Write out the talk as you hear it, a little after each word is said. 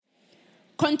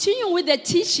continue with the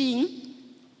teaching,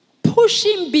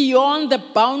 pushing beyond the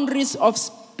boundaries of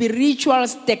spiritual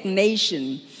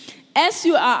stagnation. As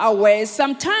you are aware,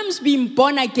 sometimes being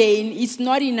born again is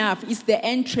not enough. It's the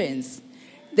entrance.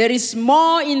 There is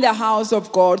more in the house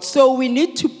of God. So we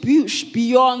need to push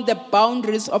beyond the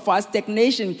boundaries of our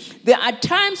stagnation. There are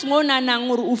times when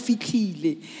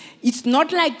it's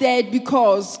not like that,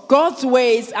 because God's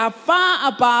ways are far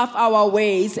above our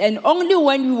ways. And only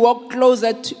when we walk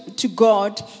closer to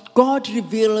God, God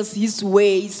reveals his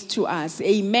ways to us.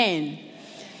 Amen.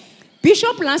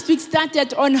 Bishop last week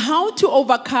started on how to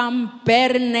overcome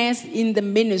barrenness in the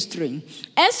ministry.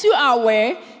 As you are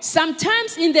aware,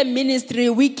 sometimes in the ministry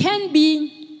we can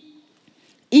be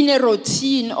in a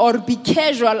routine or be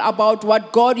casual about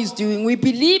what God is doing. We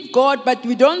believe God, but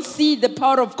we don't see the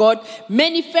power of God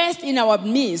manifest in our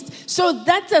midst. So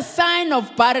that's a sign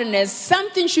of barrenness.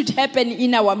 Something should happen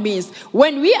in our midst.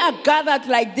 When we are gathered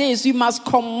like this, we must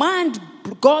command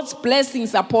God's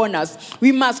blessings upon us.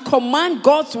 We must command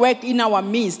God's work in our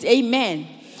midst. Amen.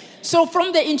 So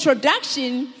from the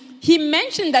introduction, he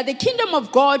mentioned that the kingdom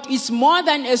of God is more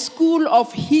than a school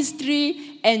of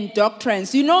history and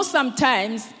doctrines. You know,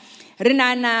 sometimes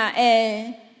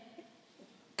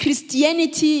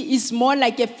Christianity is more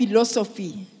like a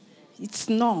philosophy. It's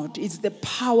not. It's the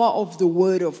power of the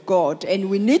word of God. And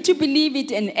we need to believe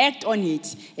it and act on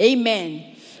it. Amen.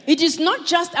 It is not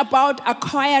just about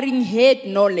acquiring head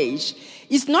knowledge.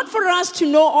 It's not for us to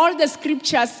know all the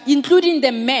scriptures, including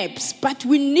the maps, but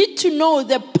we need to know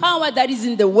the power that is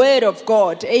in the word of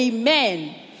God.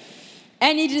 Amen.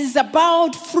 And it is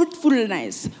about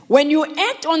fruitfulness. When you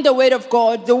act on the word of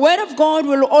God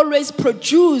will always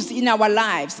produce in our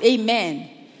lives. Amen.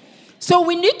 So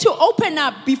we need to open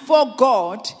up before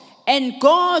God, and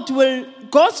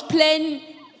God's plan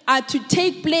to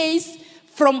take place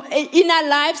in our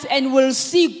lives, and we'll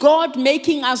see God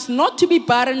making us not to be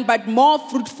barren, but more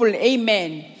fruitful.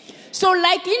 Amen. So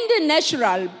like in the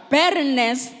natural,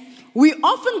 barrenness, we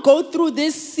often go through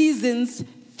these seasons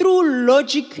through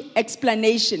logic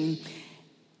explanation.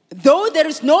 Though there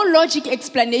is no logic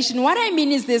explanation, what I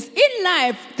mean is this: in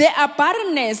life, there are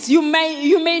barrenness. You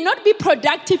may not be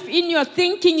productive in your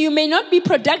thinking. You may not be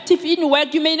productive in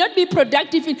work. You may not be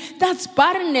productive in... That's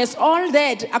barrenness, all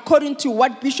that, according to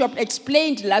what Bishop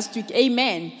explained last week.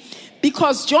 Amen.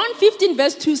 Because John 15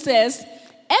 verse 2 says,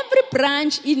 "Every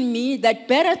branch in me that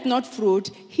beareth not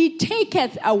fruit, he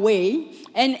taketh away.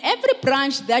 And every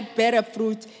branch that beareth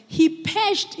fruit, he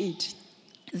purged it,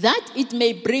 that it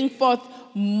may bring forth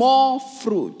more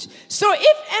fruit." So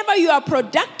if ever you are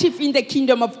productive in the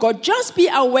kingdom of God, just be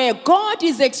aware God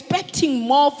is expecting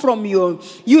more from you.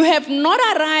 You have not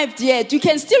arrived yet. You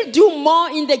can still do more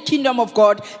in the kingdom of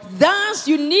God. Thus,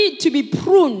 you need to be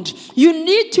pruned. You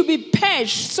need to be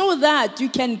purged so that you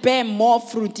can bear more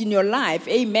fruit in your life.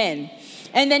 Amen.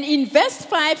 And then in verse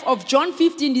 5 of John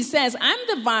 15, he says, "I'm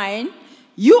the vine,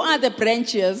 you are the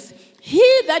branches. He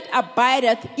that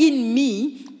abideth in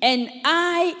me, and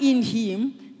I in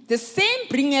him, the same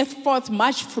bringeth forth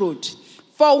much fruit.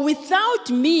 For without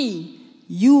me,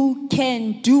 you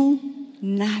can do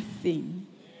nothing."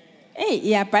 Hey,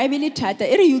 yeah, Bible tata,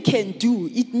 you can do.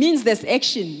 It means there's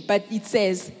action, but it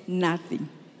says nothing.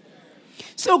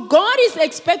 So God is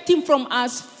expecting from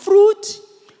us fruit,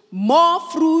 more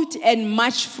fruit, and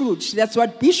much fruit. That's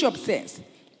what Bishop says.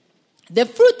 The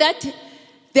fruit that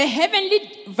the heavenly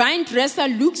vine dresser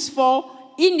looks for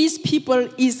in these people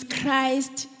is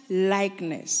Christ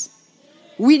likeness.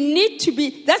 We need to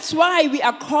be, that's why we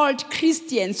are called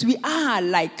Christians. We are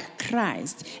like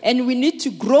Christ. And we need to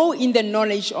grow in the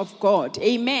knowledge of God.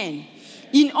 Amen.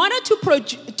 In order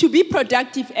to be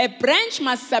productive, a branch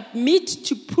must submit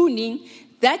to pruning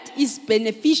that is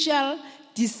beneficial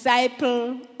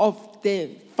disciple of the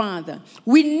Father.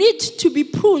 We need to be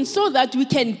pruned so that we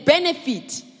can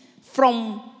benefit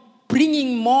from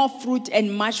bringing more fruit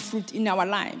and much fruit in our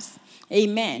lives.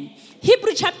 Amen.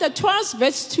 Hebrews chapter 12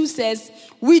 verse 2 says,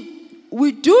 we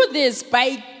do this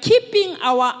by keeping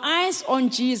our eyes on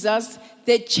Jesus,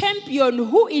 the champion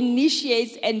who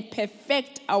initiates and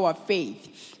perfects our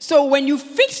faith. So when you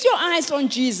fix your eyes on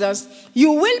Jesus,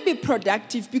 you will be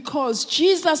productive because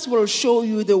Jesus will show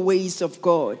you the ways of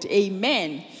God.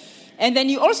 Amen. And then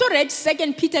you also read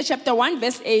 2 Peter chapter 1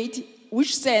 verse 8,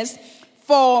 which says,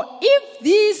 "For if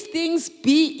these things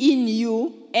be in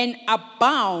you and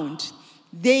abound,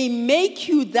 they make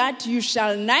you that you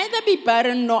shall neither be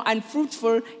barren nor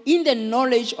unfruitful in the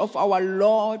knowledge of our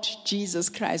Lord Jesus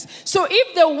Christ." So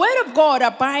if the word of God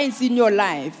abides in your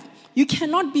life, you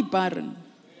cannot be barren.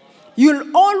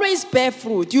 You'll always bear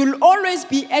fruit. You'll always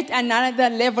be at another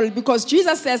level because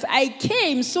Jesus says, "I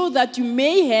came so that you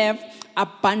may have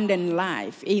abundant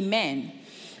life. Amen.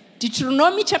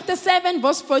 Deuteronomy chapter 7,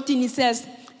 verse 14, it says,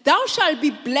 "Thou shalt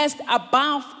be blessed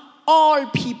above all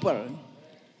people.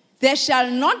 There shall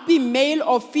not be male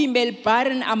or female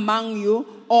barren among you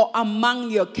or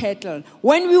among your cattle."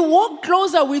 When we walk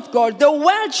closer with God, the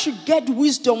world should get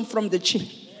wisdom from the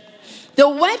church. The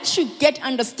world should get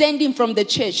understanding from the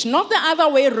church, not the other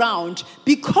way around,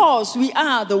 because we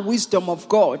are the wisdom of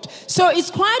God. So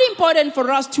it's quite important for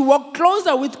us to walk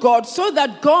closer with God so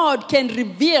that God can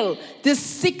reveal the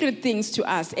secret things to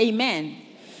us. Amen.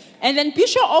 And then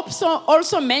Bishop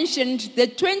also mentioned the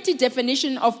 20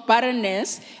 definition of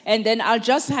barrenness, and then I'll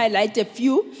just highlight a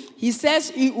few. He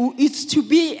says it's to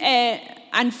be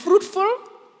unfruitful,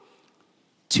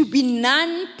 to be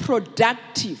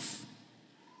non-productive,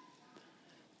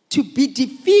 to be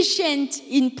deficient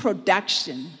in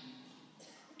production.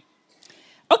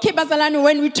 Okay, Bazalani,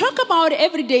 when we talk about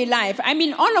everyday life, I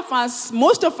mean, all of us,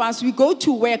 most of us, we go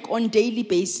to work on daily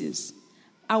basis.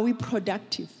 Are we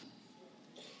productive?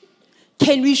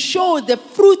 Can we show the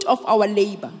fruit of our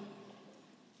labor?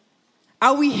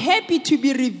 Are we happy to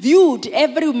be reviewed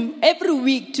every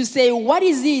week to say, what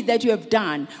is it that you have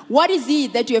done? What is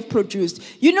it that you have produced?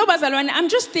 You know, Bazalwane, I'm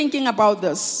just thinking about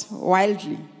this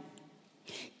wildly.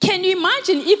 Can you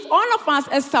imagine if all of us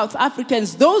as South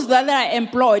Africans, those that are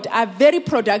employed, are very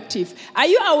productive? Are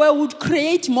you aware we would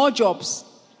create more jobs?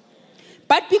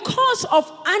 But because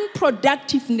of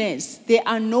unproductiveness, there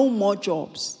are no more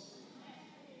jobs.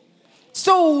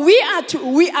 So we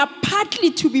are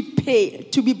partly to be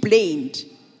blamed.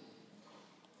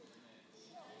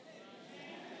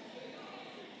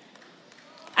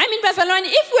 I mean, Barcelona,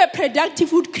 if we're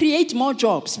productive, we'd create more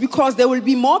jobs because there will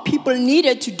be more people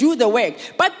needed to do the work.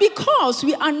 But because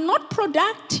we are not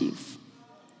productive.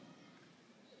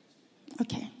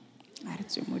 Okay.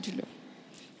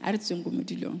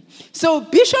 So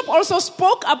Bishop also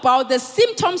spoke about the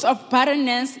symptoms of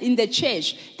barrenness in the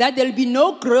church, that there will be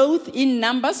no growth in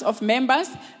numbers of members,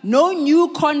 no new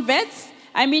converts.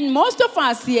 I mean, most of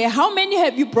us here, how many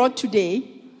have you brought today?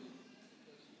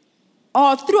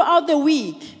 Or throughout the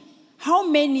week, how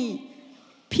many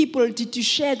people did you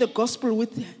share the gospel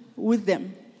with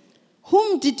them?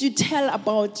 Whom did you tell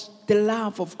about the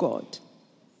love of God?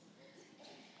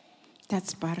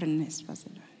 That's barrenness, Pastor.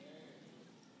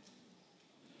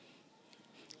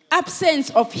 Absence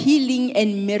of healing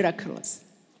and miracles.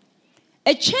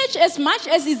 A church, as much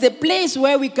as is a place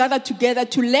where we gather together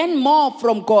to learn more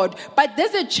from God, but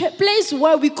there's a place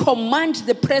where we command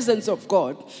the presence of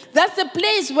God. That's a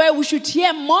place where we should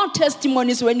hear more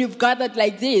testimonies when you've gathered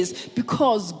like this,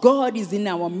 because God is in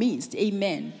our midst.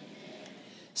 Amen.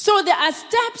 So there are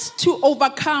steps to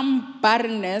overcome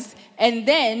barrenness, and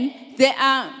then there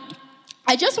are,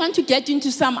 I just want to get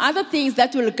into some other things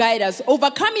that will guide us.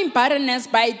 Overcoming barrenness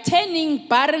by turning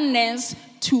barrenness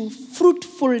to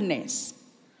fruitfulness.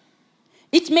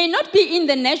 It may not be in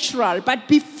the natural, but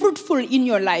be fruitful in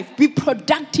your life. Be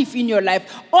productive in your life.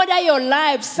 Order your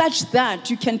life such that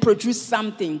you can produce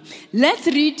something. Let's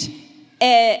read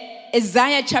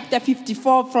Isaiah chapter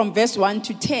 54 from verse 1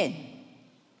 to 10.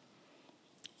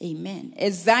 Amen.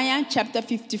 Isaiah chapter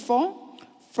 54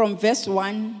 from verse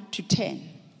 1 to 10.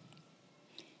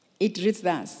 It reads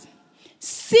thus.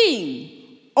 Sing,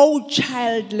 O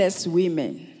childless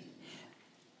women.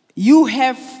 You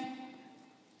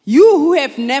who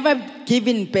have never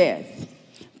given birth,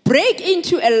 break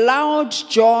into a loud,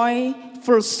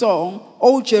 joyful song,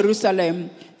 O Jerusalem,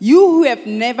 you who have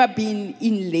never been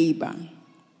in labor.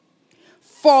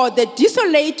 For the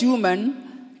desolate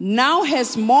woman now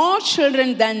has more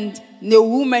children than the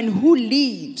woman who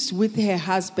lives with her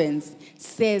husbands,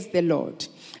 says the Lord.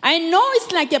 I know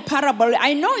it's like a parable.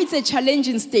 I know it's a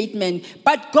challenging statement.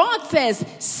 But God says,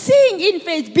 sing in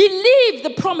faith. Believe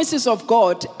the promises of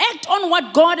God. Act on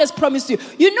what God has promised you.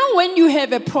 You know when you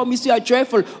have a promise, you are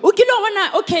joyful. Okay,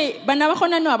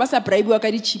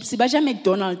 chips.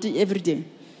 McDonald's every day.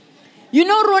 You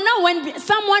know, Rona, when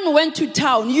someone went to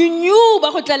town, you knew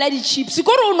the chips.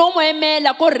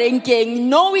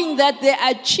 Knowing that there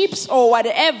are chips or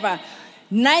whatever,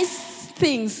 nice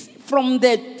things from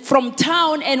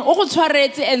town and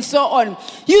and so on.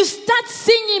 You start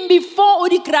singing before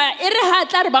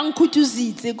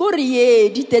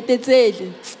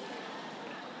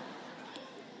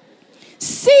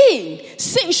Sing,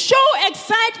 show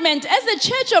excitement. As a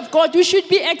church of God, we should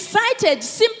be excited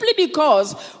simply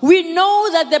because we know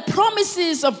that the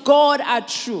promises of God are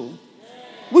true.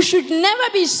 We should never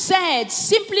be sad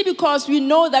simply because we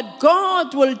know that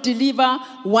God will deliver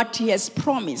what He has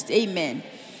promised. Amen.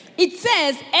 It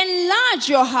says, enlarge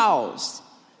your house,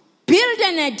 build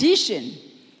an addition,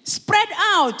 spread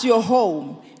out your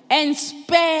home, and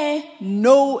spare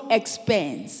no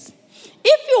expense.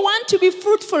 If you want to be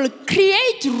fruitful,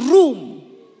 create room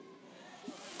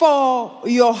for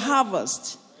your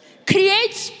harvest.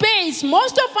 Create space.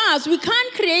 Most of us, we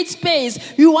can't create space.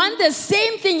 We want the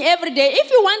same thing every day. If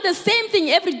you want the same thing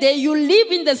every day, you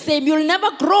live in the same. You'll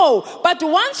never grow. But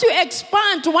once you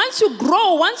expand, once you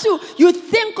grow, once you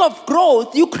think of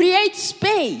growth, you create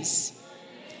space.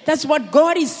 That's what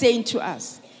God is saying to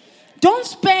us. Don't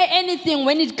spare anything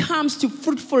when it comes to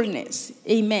fruitfulness.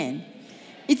 Amen.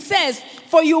 It says,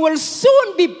 for you will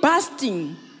soon be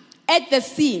bursting at the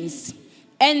seams,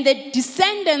 and the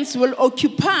descendants will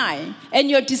occupy, and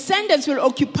your descendants will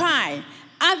occupy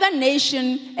other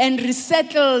nations and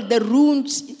resettle the ruined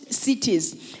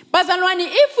cities. Bazalwane,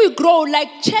 if we grow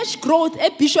like church growth,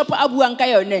 Bishop abuang ka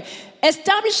yone,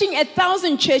 establishing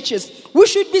 1,000 churches, we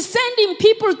should be sending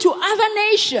people to other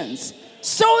nations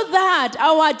so that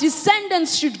our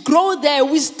descendants should grow there.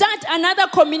 We start another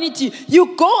community.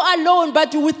 You go alone,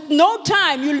 but with no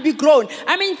time, you'll be grown.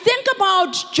 I mean, think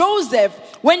about Joseph.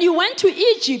 When he went to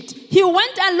Egypt, he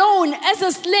went alone as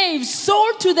a slave,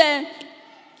 sold to the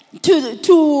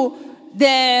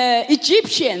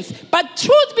Egyptians. But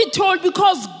truth be told,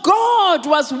 because God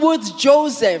was with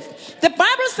Joseph, the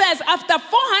Bible says after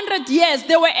 400 years,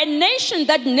 there were a nation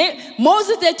that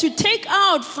Moses had to take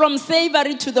out from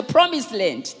slavery to the promised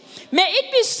land. May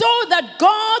it be so that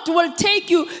God will take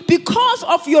you because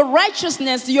of your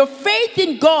righteousness, your faith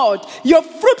in God, your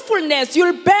fruitfulness.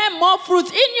 You'll bear more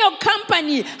fruit in your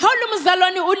company. Let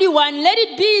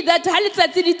it be that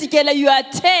you are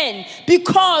 10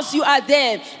 because you are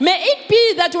there. May it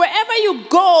be that wherever you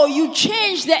go, you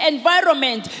change the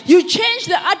environment. You change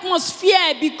the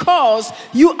atmosphere because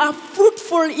you are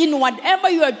fruitful in whatever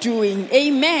you are doing.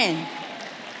 Amen.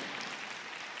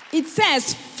 It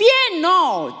says, fear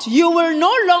not, you will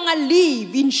no longer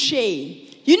live in shame.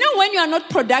 You know, when you are not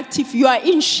productive, you are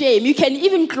in shame. You can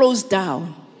even close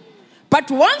down.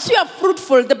 But once you are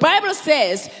fruitful, the Bible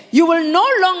says, you will no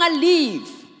longer live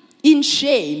in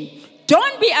shame.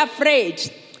 Don't be afraid.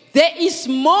 There is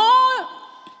no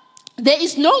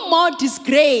more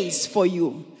disgrace for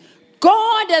you.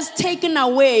 God has taken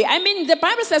away. I mean, the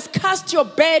Bible says, cast your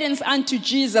burdens unto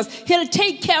Jesus. He'll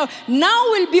take care. Now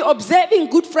we'll be observing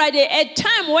Good Friday, a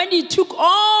time when he took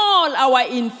all our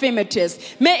infirmities.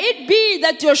 May it be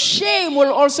that your shame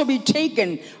will also be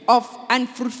taken of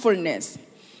unfruitfulness.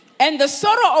 And the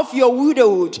sorrow of your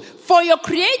widowhood. For your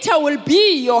Creator will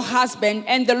be your husband,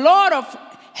 and the Lord of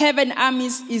heaven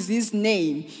armies is his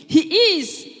name. He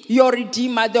is your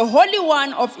Redeemer, the Holy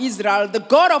One of Israel, the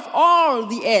God of all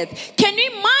the earth. Can you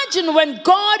imagine when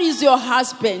God is your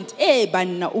husband? Can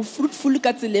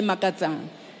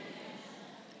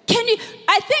you?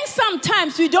 I think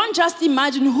sometimes we don't just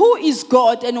imagine who is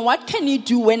God and what can you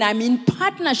do when I'm in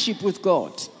partnership with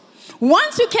God.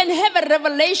 Once you can have a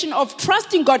revelation of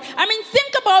trusting God. I mean,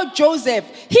 think about Joseph,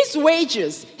 his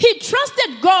wages. He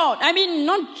trusted God. I mean,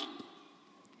 not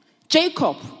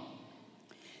Jacob.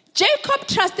 Jacob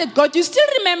trusted God. You still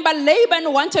remember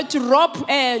Laban wanted to rob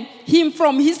him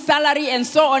from his salary and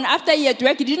so on. After he had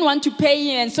worked, he didn't want to pay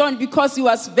him and so on because he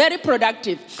was very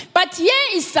productive. But here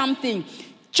is something.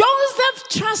 Joseph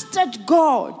trusted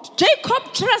God.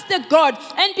 Jacob trusted God.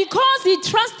 And because he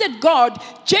trusted God,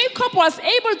 Jacob was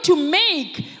able to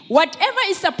make whatever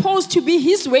is supposed to be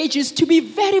his wages to be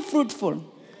very fruitful.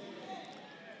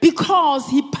 Because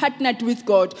he partnered with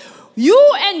God.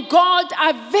 You and God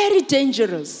are very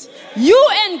dangerous. You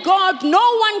and God,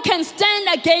 no one can stand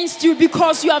against you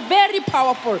because you are very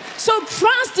powerful. So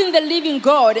trust in the living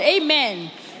God.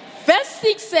 Amen. Verse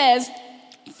 6 says,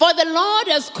 for the Lord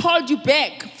has called you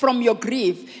back from your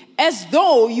grief, as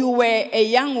though you were a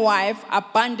young wife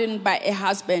abandoned by a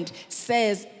husband,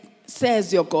 says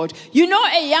your God. You know,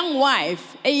 a young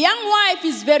wife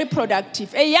is very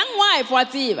productive. A young wife,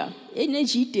 whatever,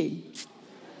 energy day.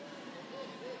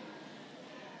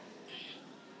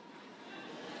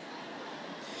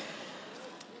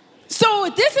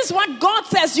 So this is what God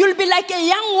says. You'll be like a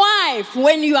young wife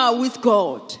when you are with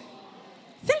God.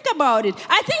 Think about it.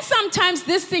 I think sometimes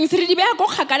these things as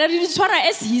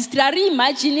history,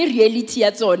 imagine reality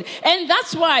at all. And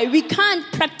that's why we can't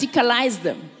practicalize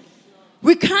them.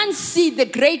 We can't see the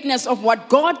greatness of what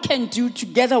God can do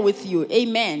together with you.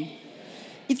 Amen.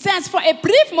 It says, for a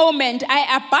brief moment,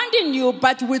 I abandon you,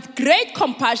 but with great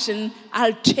compassion,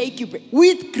 I'll take you back.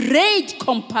 With great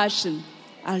compassion,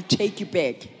 I'll take you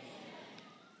back.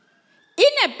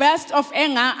 In a burst of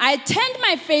anger, I turned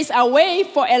my face away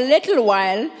for a little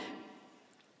while,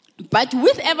 but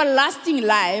with everlasting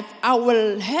life, I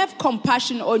will have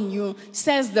compassion on you,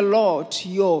 says the Lord,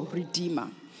 your Redeemer.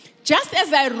 Just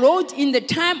as I wrote in the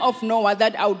time of Noah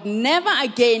that I would never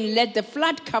again let the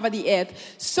flood cover the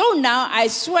earth, so now I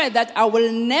swear that I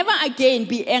will never again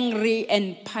be angry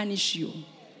and punish you.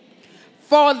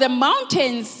 For the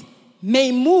mountains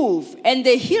may move and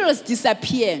the hills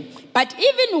disappear, but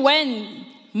even when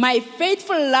my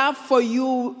faithful love for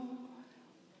you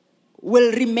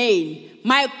will remain,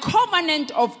 my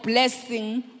covenant of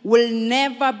blessing will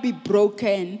never be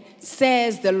broken,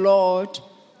 says the Lord,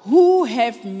 who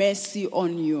have mercy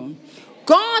on you.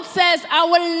 God says, I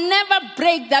will never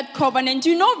break that covenant.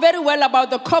 You know very well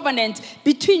about the covenant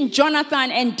between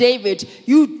Jonathan and David.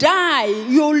 You die,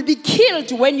 you will be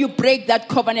killed when you break that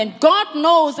covenant. God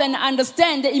knows and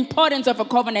understands the importance of a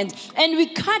covenant. And we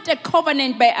cut a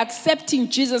covenant by accepting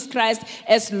Jesus Christ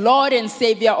as Lord and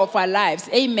Savior of our lives.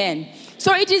 Amen.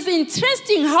 So it is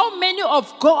interesting how many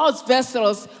of God's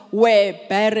vessels were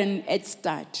barren at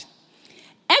start.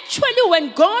 Actually,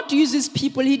 when God uses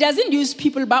people, he doesn't use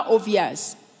people by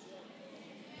obvious.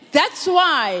 That's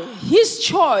why his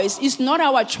choice is not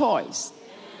our choice.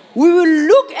 We will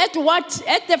look at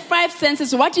the five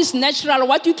senses, what is natural,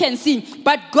 what you can see.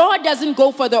 But God doesn't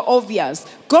go for the obvious.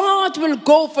 God will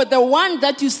go for the one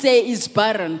that you say is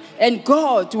barren. And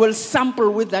God will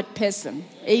sample with that person.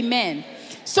 Amen.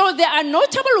 So there are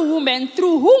notable women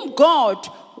through whom God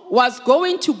was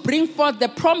going to bring forth the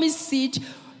promised seed,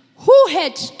 who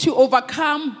had to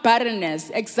overcome barrenness.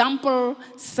 Example,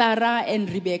 Sarah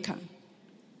and Rebecca.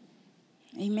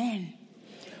 Amen.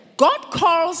 God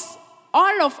calls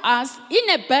all of us in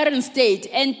a barren state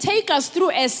and take us through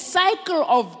a cycle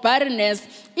of barrenness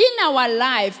in our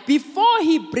life before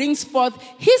he brings forth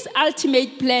his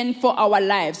ultimate plan for our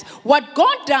lives. What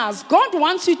God does, God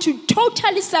wants you to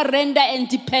totally surrender and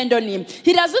depend on him.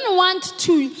 He doesn't want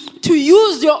to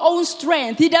use your own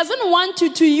strength. He doesn't want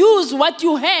you to use what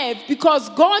you have, because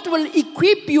God will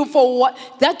equip you for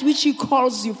that which he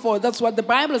calls you for. That's what the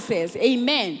Bible says.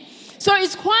 Amen. So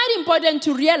it's quite important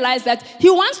to realize that he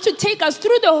wants to take us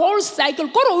through the whole cycle.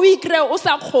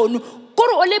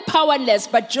 Only powerless,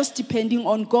 but just depending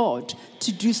on God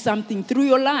to do something through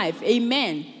your life.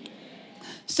 Amen.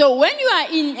 So when you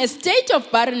are in a state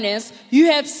of barrenness, you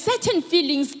have certain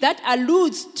feelings that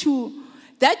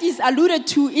is alluded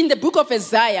to in the book of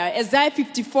Isaiah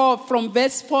 54 from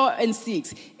verse 4 and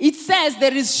 6. It says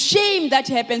there is shame that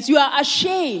happens. You are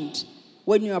ashamed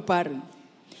when you are barren.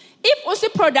 If also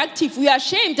productive, we are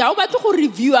ashamed. How about to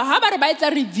review? How about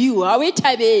a review? How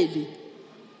it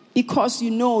because you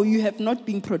know you have not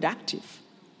been productive.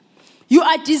 You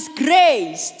are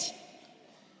disgraced.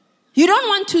 You don't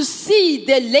want to see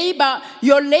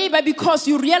your labor, because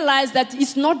you realize that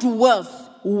it's not worth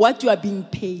what you are being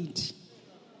paid.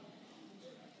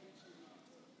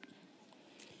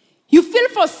 You feel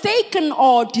forsaken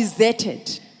or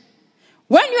deserted.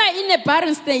 When you are in a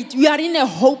barren state, you are in a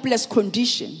hopeless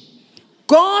condition.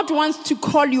 God wants to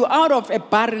call you out of a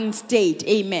barren state.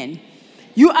 Amen.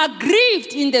 You are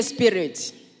grieved in the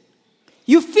spirit.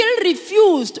 You feel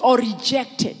refused or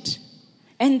rejected.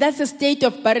 And that's a state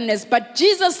of barrenness. But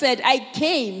Jesus said, I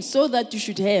came so that you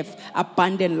should have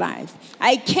abundant life.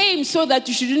 I came so that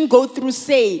you shouldn't go through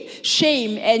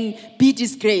shame and be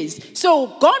disgraced.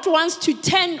 So God wants to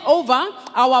turn over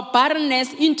our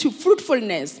barrenness into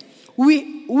fruitfulness.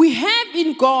 We have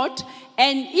in God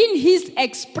and in his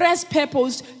express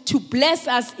purpose to bless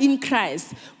us in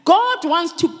Christ. God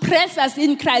wants to press us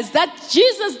in Christ.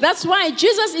 That's why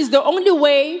Jesus is the only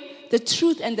way, the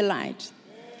truth, and the light.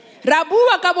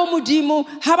 Rabua ka bo modimo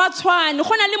ha ba tshwane,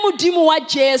 go na le modimo wa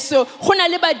Jesu, go na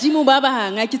le badimo ba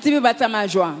bang a ke tsebe ba tsamaya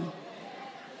jwang.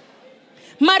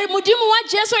 Mare modimo wa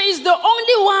Jesu is the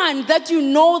only one that you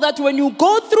know that when you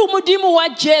go through modimo wa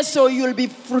Jesu, you'll be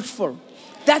fruitful.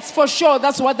 That's for sure.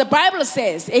 That's what the Bible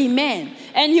says. Amen.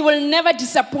 And he will never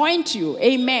disappoint you.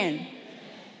 Amen.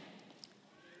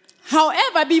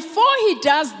 However, before he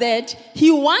does that,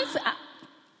 he wants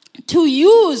to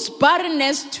use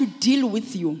barrenness to deal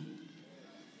with you.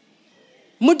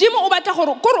 Modimo o batla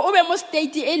gore o be mo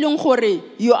state e leng gore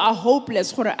you are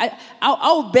hopeless, gore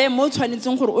a be mo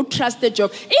tshwanetseng gore o trust the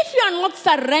job. If you are not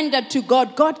surrendered to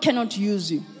God, God cannot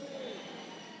use you.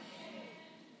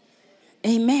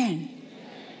 Amen.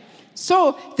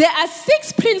 So there are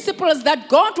 6 principles that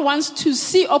God wants to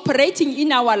see operating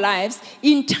in our lives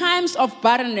in times of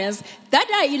barrenness that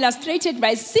are illustrated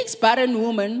by 6 barren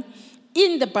women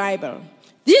in the Bible.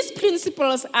 These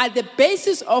principles are the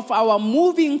basis of our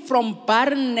moving from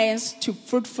barrenness to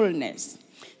fruitfulness.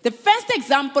 The first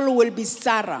example will be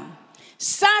Sarah.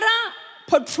 Sarah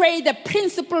portrayed the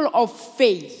principle of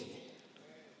faith.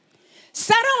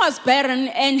 Sarah was barren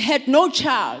and had no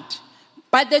child.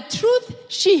 But the truth,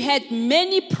 she had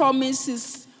many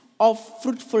promises of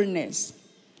fruitfulness.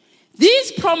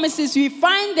 These promises, we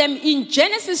find them in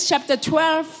Genesis chapter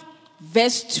 12,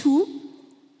 verse 2.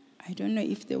 I don't know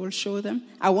if they will show them.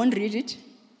 I won't read it.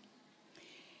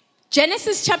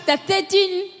 Genesis chapter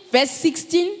 13, verse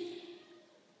 16.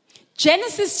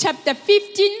 Genesis chapter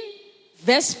 15,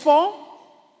 verse 4.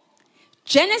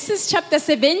 Genesis chapter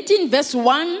 17, verse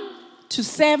 1 to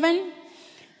 7.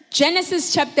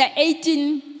 Genesis chapter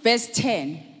 18, verse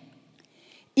 10.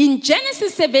 In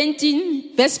Genesis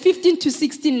 17, verse 15 to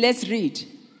 16, let's read.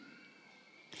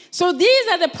 So these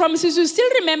are the promises. You still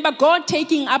remember God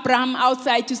taking Abraham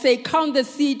outside to say, count the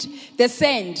seed, the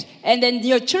sand, and then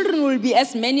your children will be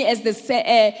as many as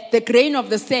the grain of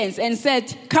the sands, and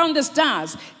said, count the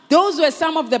stars. Those were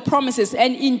some of the promises.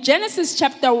 And in Genesis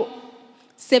chapter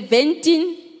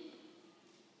 17,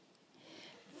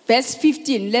 verse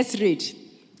 15, let's read.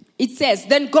 It says,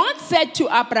 then God said to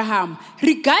Abraham,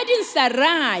 regarding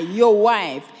Sarai, your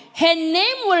wife, her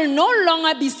name will no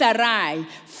longer be Sarai.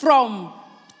 From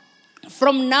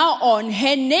now on,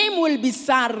 her name will be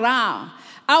Sarah.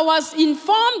 I was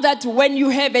informed that when you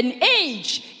have an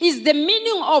age, is the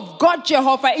meaning of God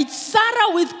Jehovah. It's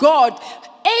Sarah with God.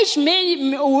 Age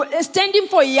standing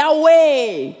for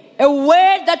Yahweh. A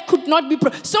word that could not be...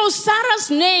 So Sarah's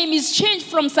name is changed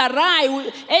from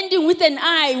Sarai, ending with an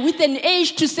I, with an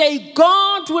H, to say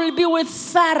God will be with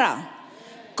Sarah.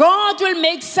 God will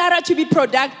make Sarah to be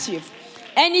productive.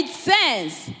 And it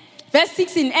says, verse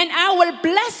 16, and I will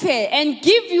bless her and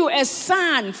give you a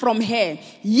son from her.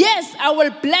 Yes, I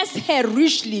will bless her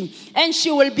richly, and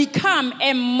she will become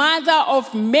a mother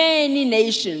of many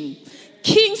nations.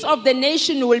 Kings of the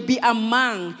nation will be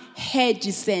among her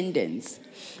descendants.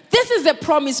 This is a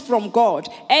promise from God,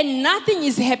 and nothing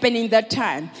is happening that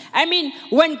time. I mean,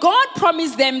 when God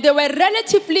promised them, they were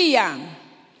relatively young.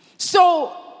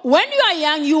 So when you are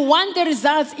young, you want the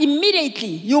results immediately.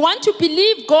 You want to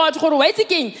believe God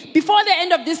before the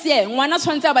end of this year.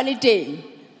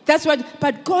 That's what,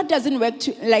 but God doesn't work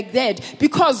like that,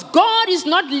 because God is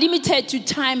not limited to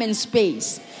time and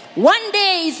space. One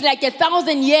day is like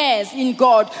 1,000 years in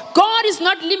God. God is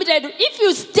not limited. If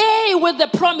you stay with the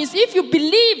promise, if you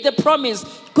believe the promise,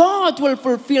 God will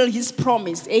fulfill his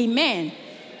promise. Amen.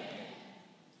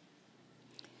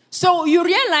 So you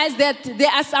realize that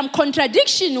there are some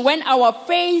contradictions when our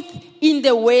faith in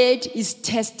the word is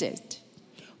tested.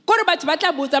 All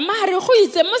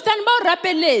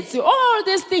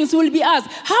these things will be asked.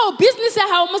 How business,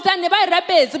 how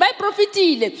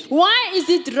profitile? Why is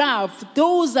it rough?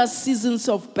 Those are seasons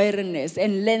of barrenness,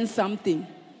 and learn something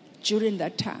during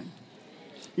that time.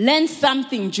 Learn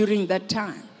something during that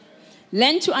time.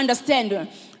 Learn to understand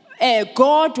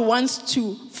God wants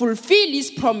to fulfill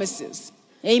his promises.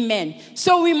 Amen.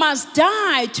 So we must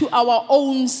die to our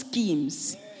own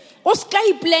schemes.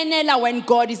 When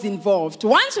God is involved.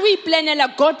 Once we plan,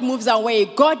 God moves away.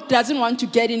 God doesn't want to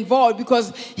get involved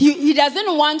because he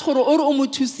doesn't want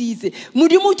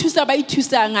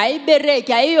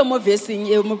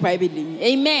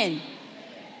Amen.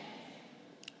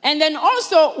 And then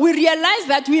also we realize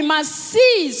that we must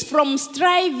cease from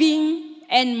striving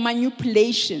and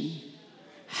manipulation.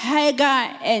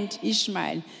 Hagar and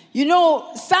Ishmael. You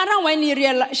know, Sarah, when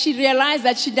she realized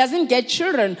that she doesn't get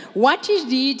children, what she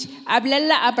did,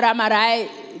 Abraham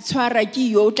tshwara ke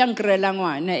yo tla nkrela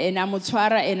ngwana ena mo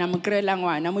tshwara ena mo krela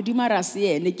ngwana modimo ra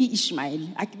se ene ke Ishmael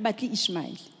a ke batle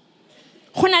Ishmael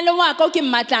gona le wa ka o ke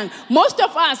mmatlang. Most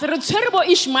of us re tshwere bo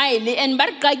Ishmael and ba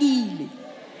re qagile.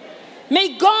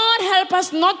 May God help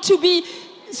us not to be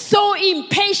so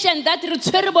impatient that re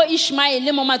tshwere bo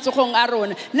Ishmael mo matsogong a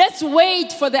rona. Let's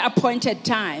wait for the appointed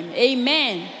time.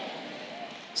 Amen.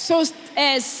 So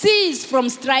cease from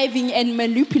striving and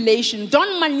manipulation.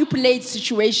 Don't manipulate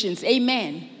situations.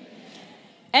 Amen.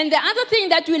 And the other thing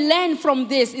that we learn from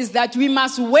this is that we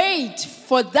must wait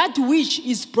for that which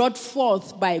is brought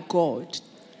forth by God.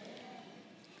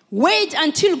 Wait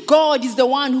until God is the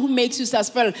one who makes you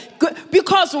successful.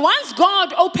 Because once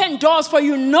God opens doors for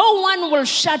you, no one will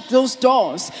shut those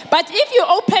doors. But if you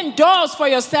open doors for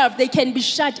yourself, they can be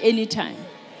shut anytime.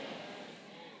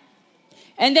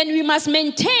 And then we must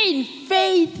maintain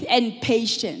faith and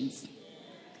patience.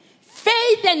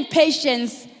 Faith and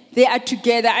patience, they are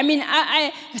together. I mean,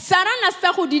 Sarah,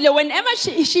 whenever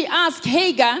she asked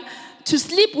Hagar to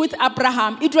sleep with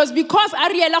Abraham, it was because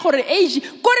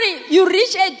you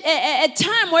reach a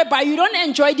time whereby you don't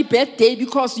enjoy the birthday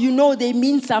because you know they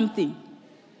mean something.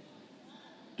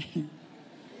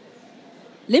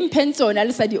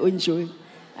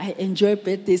 I enjoy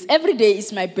birthdays. Every day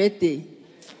is my birthday.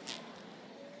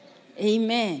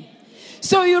 Amen.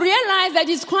 So you realize that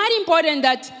it's quite important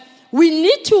that we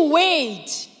need to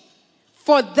wait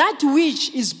for that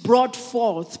which is brought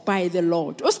forth by the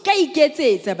Lord.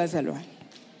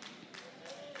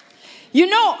 You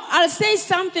know, I'll say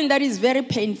something that is very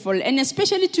painful, and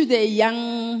especially to the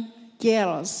young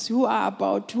girls who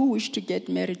wish to get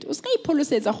married. You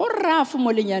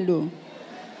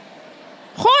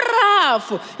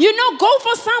know, go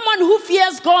for someone who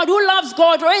fears God, who loves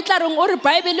God.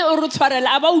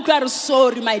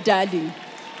 Sorry, my darling.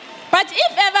 But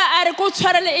if ever I go to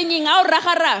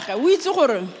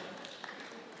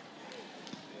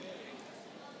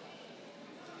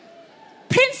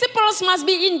principles must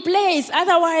be in place,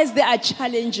 otherwise there are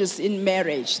challenges in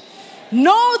marriage.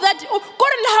 Know that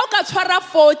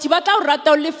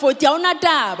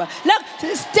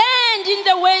stand in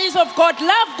the ways of God.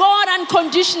 Love God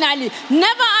unconditionally.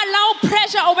 Never allow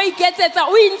pressure over get it. Hey,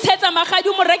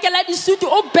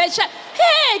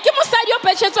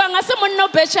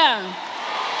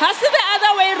 I see the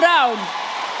other way around.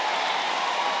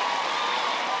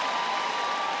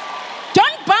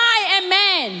 Don't buy a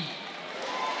man.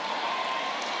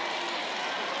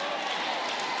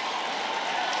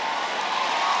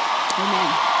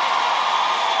 Amen.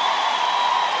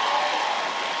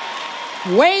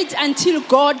 Wait until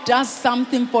God does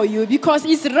something for you, because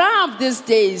it's rough these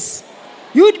days.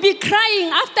 You'd be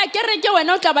crying after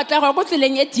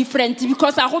different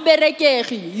because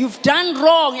you've done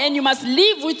wrong and you must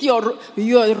live with your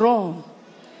wrong.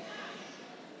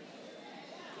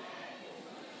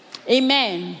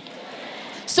 Amen.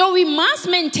 So we must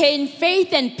maintain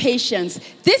faith and patience.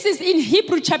 This is in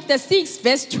Hebrew chapter 6,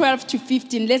 verse 12 to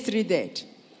 15. Let's read that.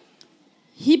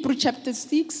 Hebrew chapter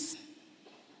 6.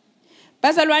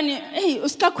 Bazalwane, hey,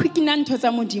 uska quickina ntho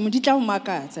tsa modimo di tla o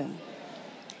makatsa.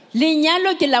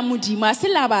 Lenyalo ke la modimo a se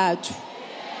la batho.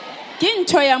 Ke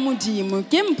ntho ya modimo,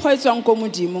 ke mpho e tswang ko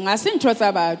modimo, ga se ntho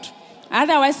tsa batho.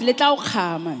 Otherwise le tla o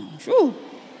khama.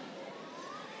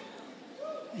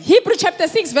 Hebrew chapter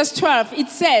 6 verse 12, it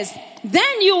says,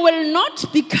 then you will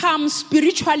not become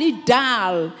spiritually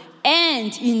dull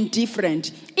and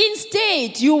indifferent.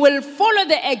 Instead, you will follow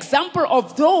the example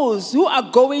of those who are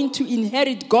going to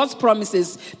inherit God's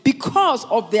promises because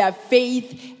of their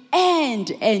faith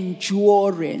and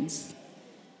endurance.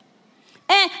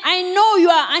 I know you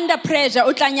are under pressure.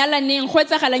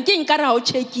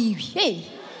 Hey.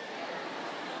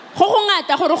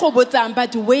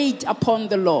 But wait upon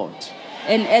the Lord.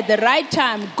 And at the right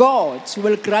time, God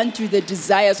will grant you the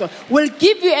desires, will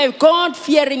give you a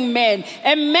God-fearing man.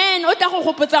 A man,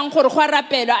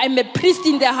 I'm a priest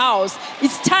in the house.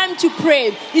 It's time to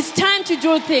pray. It's time to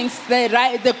do things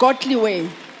the godly way.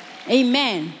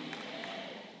 Amen.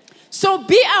 So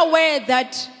be aware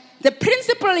that the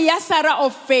principle Yasara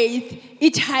of faith,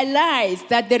 it highlights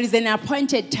that there is an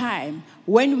appointed time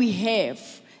when we have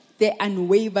the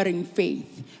unwavering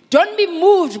faith. Don't be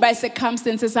moved by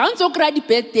circumstances. I'm so glad you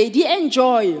birthday. Do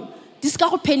enjoy. This guy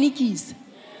panickies.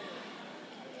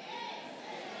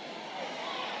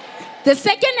 The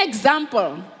second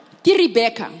example, is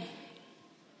Rebecca.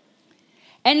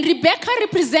 And Rebecca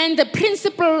represents the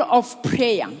principle of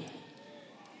prayer.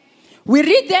 We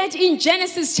read that in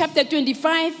Genesis chapter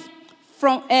 25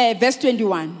 from verse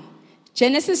 21.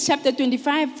 Genesis chapter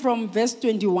 25 from verse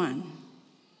 21.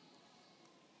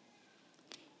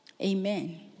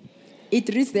 Amen. It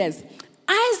reads this.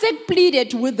 Isaac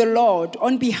pleaded with the Lord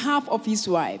on behalf of his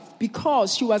wife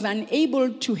because she was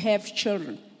unable to have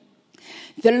children.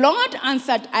 The Lord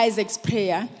answered Isaac's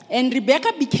prayer, and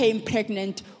Rebekah became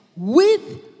pregnant with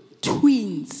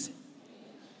twins,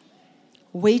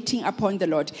 waiting upon the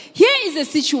Lord. Here is a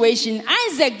situation.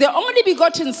 Isaac, the only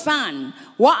begotten son,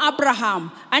 was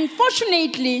Abraham.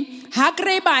 Unfortunately,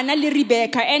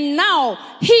 Rebecca, and now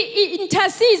he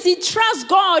intercedes, he trusts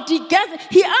God,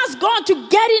 he asks God to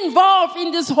get involved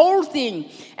in this whole thing.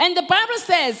 And the Bible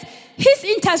says his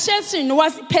intercession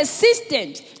was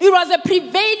persistent. It was a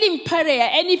prevailing prayer,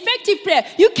 an effective prayer.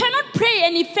 You cannot pray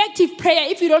an effective prayer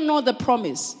if you don't know the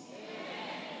promise.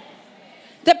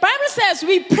 The Bible says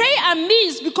we pray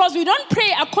amiss because we don't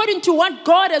pray according to what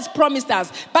God has promised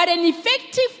us. But an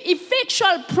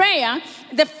effectual prayer,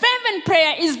 the fervent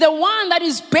prayer, is the one that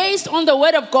is based on the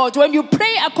word of God. When you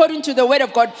pray according to the word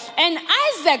of God. And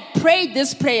Isaac prayed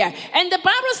this prayer. And the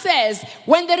Bible says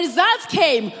when the results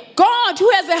came, God, who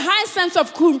has a high sense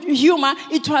of humor,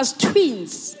 it was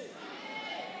twins.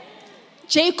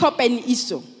 Jacob and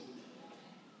Esau.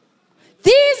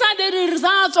 These are the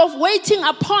results of waiting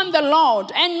upon the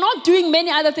Lord and not doing many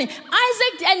other things.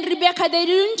 Isaac and Rebekah, they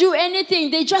didn't do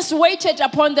anything. They just waited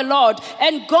upon the Lord.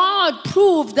 And God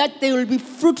proved that they will be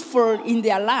fruitful in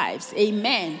their lives.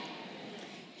 Amen.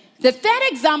 The third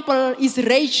example is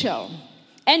Rachel.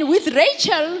 And with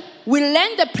Rachel, we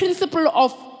learn the principle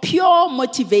of pure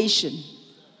motivation.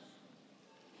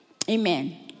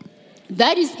 Amen.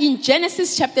 That is in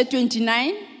Genesis chapter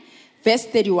 29, verse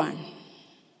 31.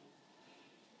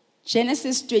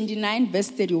 Genesis 29, verse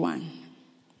 31.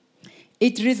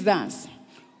 It reads thus.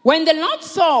 When the Lord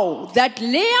saw that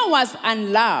Leah was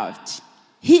unloved,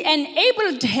 he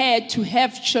enabled her to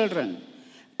have children,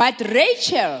 but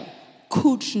Rachel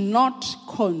could not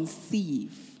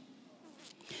conceive.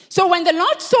 So when the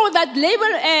Lord saw that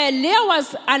Leah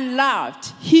was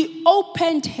unloved, he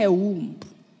opened her womb,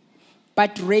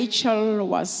 but Rachel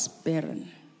was barren.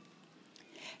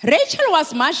 Rachel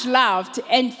was much loved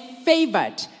and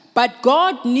favored, but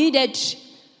God needed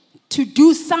to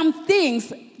do some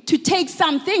things, to take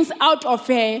some things out of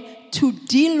her to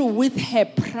deal with her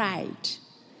pride.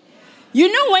 You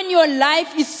know, when your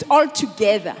life is all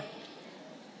together,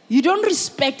 you don't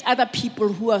respect other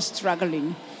people who are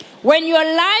struggling. When your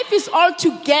life is all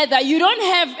together, you don't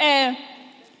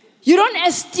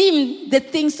esteem the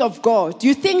things of God.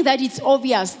 You think that it's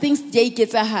obvious, things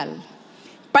Gege a hell.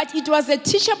 But it was a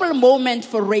teachable moment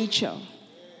for Rachel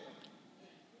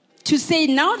to say,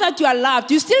 now that you are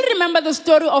loved. You still remember the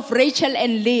story of Rachel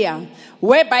and Leah,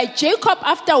 whereby Jacob,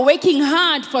 after working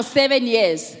hard for 7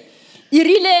 years, he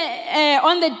really,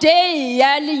 on the day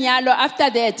after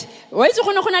that,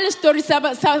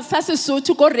 story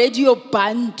to go radio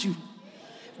bantu.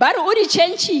 But uri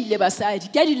chenchile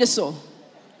basadi, get so.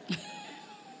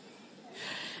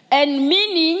 And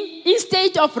meaning,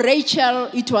 instead of Rachel,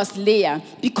 it was Leah.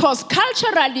 Because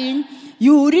culturally,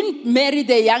 you wouldn't marry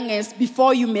the youngest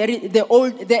before you marry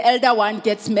the elder one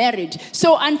gets married.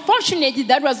 So unfortunately,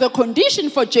 that was a condition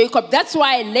for Jacob. That's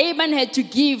why Laban had to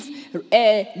give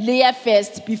Leah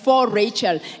first before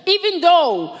Rachel. Even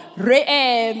though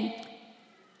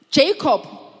Jacob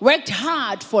worked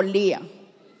hard for Leah.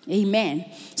 Amen.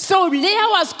 So Leah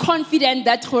was confident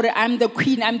that I'm the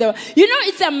queen. You know,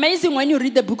 it's amazing when you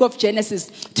read the book of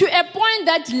Genesis, to a point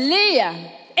that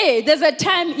Leah, there's a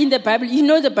time in the Bible, you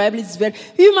know the Bible is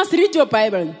you must read your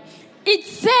Bible. It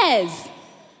says,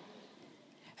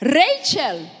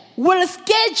 Rachel will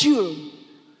schedule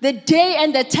the day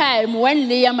and the time when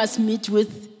Leah must meet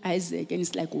with Isaac. And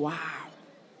it's like, wow.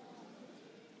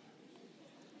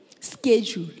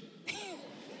 Schedule.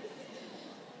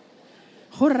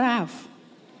 Rough.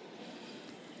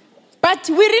 But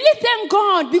we really thank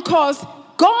God because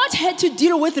God had to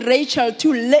deal with Rachel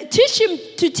to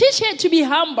teach her to be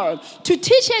humble, to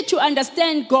teach her to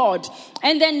understand God.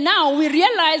 And then now we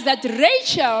realize that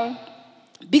Rachel,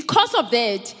 because of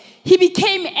that, he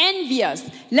became envious.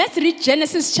 Let's read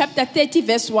Genesis chapter 30,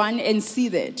 verse 1 and see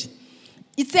that.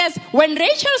 It says, when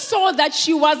Rachel saw that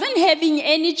she wasn't having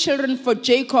any children for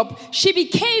Jacob, she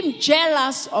became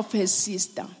jealous of her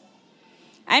sister.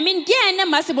 I mean, it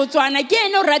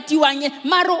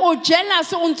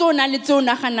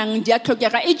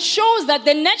shows that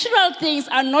the natural things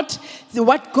are not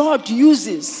what God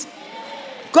uses.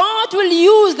 God will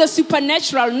use the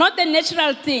supernatural, not the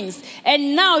natural things.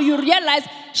 And now you realize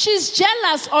she's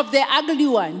jealous of the ugly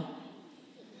one.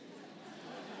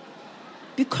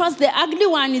 Because the ugly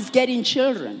one is getting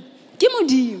children.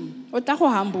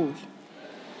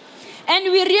 And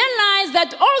we realize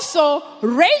that also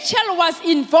Rachel was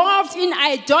involved in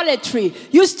idolatry.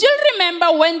 You still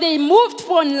remember when they moved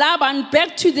from Laban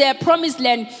back to their promised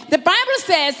land. The Bible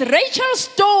says Rachel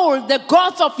stole the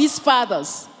gods of his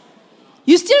fathers.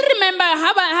 You still remember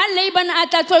how Laban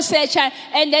atato search,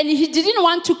 and then he didn't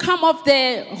want to come off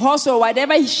the horse or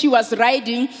whatever she was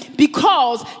riding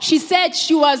because she said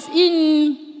she was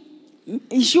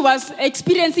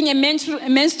experiencing a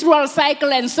menstrual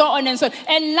cycle and so on and so on.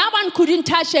 And Laban couldn't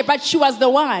touch her, but she was the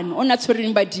one. Not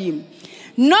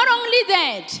only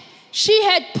that, she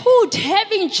had put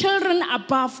having children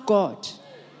above God.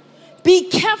 Be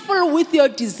careful with your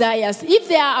desires. If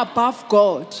they are above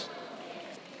God,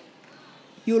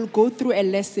 you'll go through a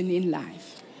lesson in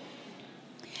life.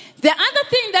 The other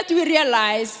thing that we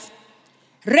realize,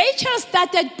 Rachel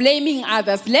started blaming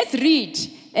others. Let's read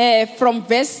from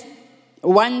verse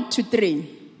 1 to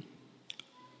 3.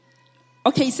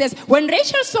 Okay, it says, when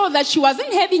Rachel saw that she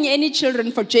wasn't having any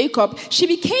children for Jacob, she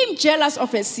became jealous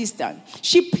of her sister.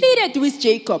 She pleaded with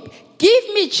Jacob,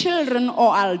 give me children or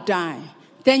I'll die.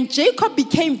 Then Jacob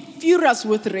became furious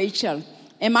with Rachel.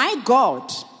 Am I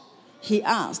God? He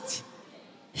asked.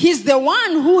 He's the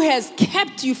one who has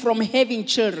kept you from having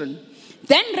children.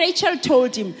 Then Rachel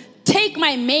told him, take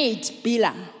my maid,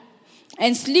 Bilhah,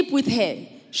 and sleep with her.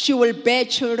 She will bear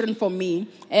children for me,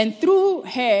 and through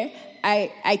her,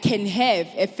 I can have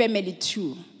a family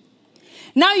too.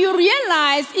 Now you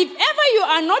realize if ever you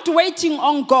are not waiting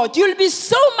on God, you'll be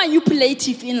so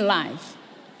manipulative in life.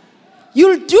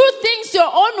 You'll do things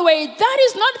your own way. That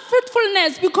is not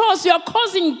fruitfulness because you're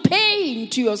causing pain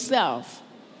to yourself.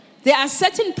 There are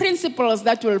certain principles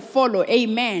that will follow.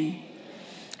 Amen.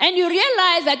 And you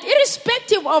realize that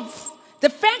irrespective of the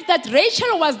fact that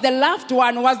Rachel was the loved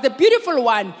one, was the beautiful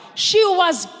one, she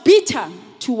was bitter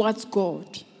towards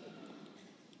God.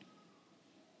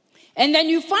 And then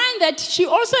you find that she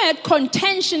also had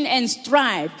contention and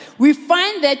strife. We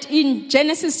find that in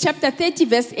Genesis chapter 30,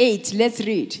 verse 8. Let's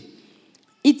read.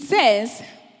 It says,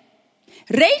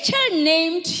 Rachel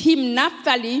named him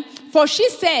Naphtali, for she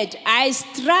said, I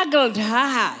struggled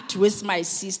hard with my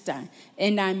sister,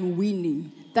 and I'm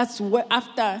winning. That's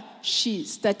after she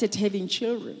started having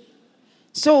children.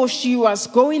 So she was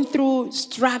going through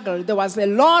struggle. There was a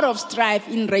lot of strife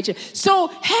in Rachel. So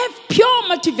have pure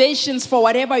motivations for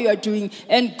whatever you are doing,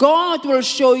 and God will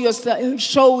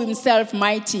show himself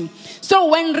mighty. So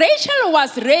when Rachel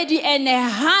was ready and her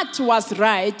heart was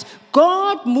right,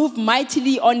 God moved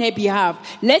mightily on her behalf.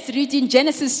 Let's read in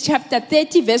Genesis chapter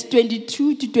 30, verse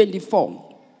 22 to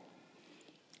 24.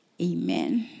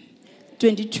 Amen.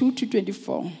 22 to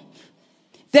 24.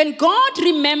 Then God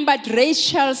remembered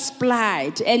Rachel's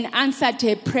plight and answered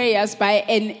her prayers by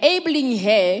enabling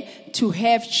her to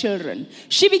have children.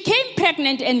 She became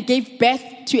pregnant and gave birth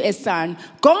to a son.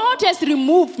 God has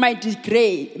removed my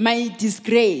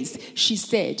disgrace, she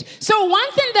said. So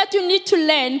one thing that you need to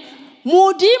learn,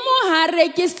 Modimo ha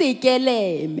reke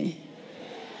sekeleme.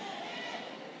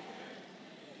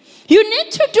 You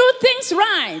need to do things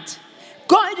right.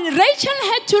 Rachel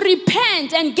had to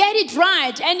repent and get it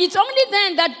right. And it's only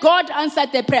then that God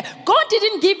answered the prayer. God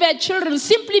didn't give her children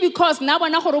simply because she had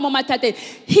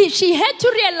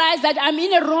to realize that I'm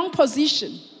in a wrong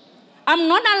position. I'm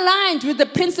not aligned with the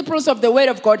principles of the word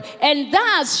of God. And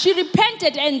thus, she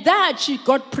repented and thus she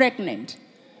got pregnant.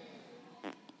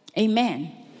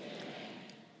 Amen.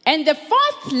 And the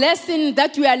fourth lesson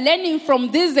that we are learning from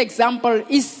this example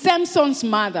is Samson's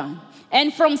mother.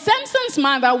 And from Samson's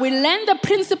mother, we learn the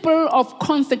principle of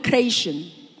consecration.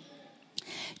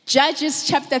 Judges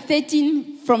chapter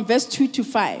 13 from verse 2 to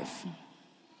 5.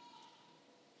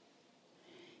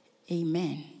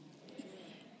 Amen.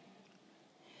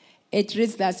 It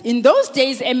reads thus. In those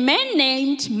days, a man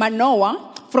named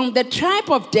Manoah from the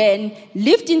tribe of Dan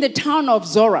lived in the town of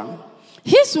Zorah.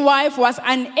 His wife was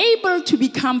unable to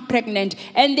become pregnant,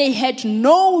 and they had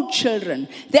no children.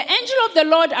 The angel of the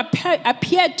Lord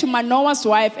appeared to Manoah's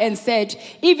wife and said,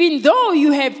 even though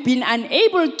you have been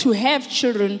unable to have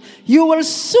children, you will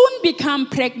soon become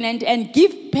pregnant and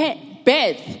give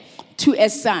birth to a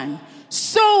son.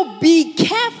 So be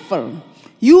careful.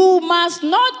 You must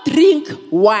not drink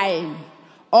wine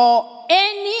or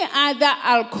any other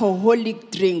alcoholic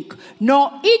drink,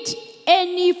 nor eat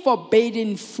any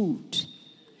forbidden food.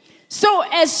 So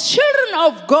as children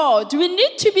of God, we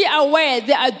need to be aware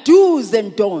there are do's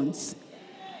and don'ts.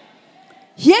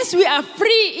 Yes, we are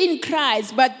free in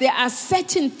Christ, but there are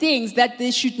certain things that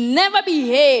they should never be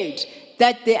heard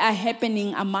that they are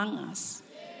happening among us.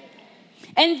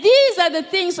 And these are the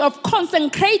things of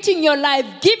consecrating your life,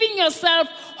 giving yourself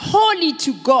wholly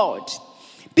to God.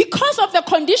 Because of the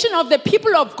condition of the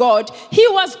people of God, he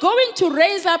was going to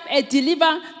raise up a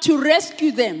deliverer to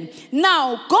rescue them.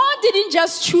 Now, God didn't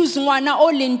just choose Mwana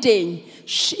or Linteng.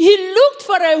 He looked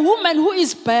for a woman who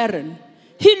is barren.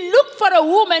 He looked for a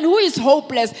woman who is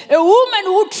hopeless, a woman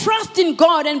who trusts in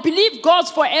God and believes God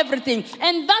for everything.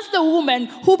 And that's the woman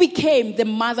who became the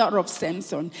mother of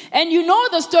Samson. And you know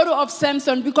the story of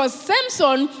Samson because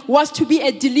Samson was to be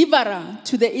a deliverer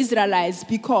to the Israelites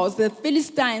because the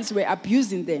Philistines were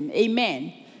abusing them.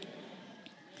 Amen.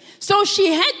 So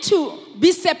she had to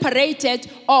be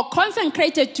separated or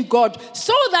consecrated to God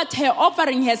so that her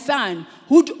offering her son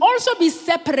would also be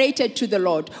separated to the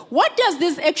Lord. What does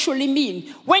this actually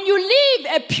mean? When you live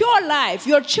a pure life,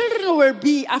 your children will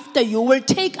be after you, will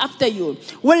take after you,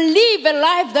 will live a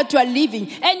life that you are living.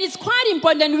 And it's quite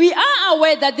important. We are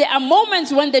aware that there are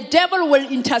moments when the devil will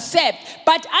intercept,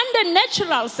 but under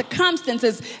natural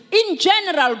circumstances, in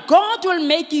general, God will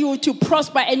make you to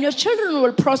prosper and your children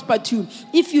will prosper too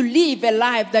if you live a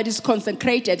life that is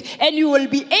consecrated. And you will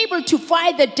be able to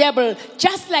fight the devil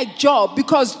just like Job,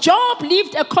 because Job lived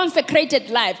a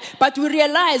consecrated life. But we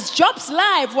realize Job's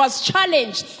life was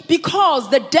challenged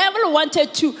because the devil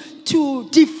wanted to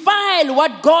defile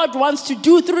what God wants to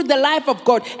do through the life of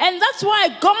God. And that's why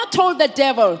God told the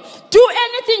devil, do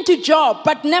anything to Job,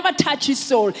 but never touch his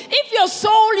soul. If your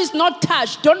soul is not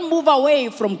touched, don't move away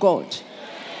from God.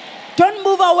 Don't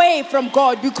move away from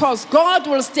God because God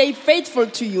will stay faithful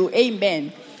to you.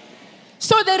 Amen.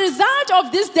 So the result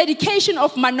of this dedication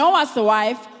of Manoah's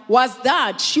wife was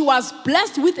that she was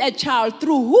blessed with a child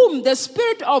through whom the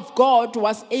Spirit of God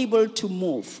was able to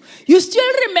move. You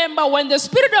still remember when the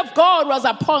Spirit of God was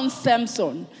upon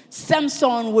Samson,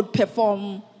 Samson would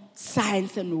perform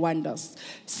signs and wonders.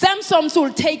 Samson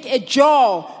would take a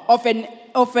jaw of an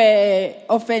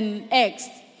axe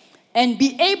and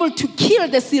be able to kill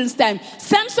the Philistine.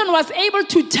 Samson was able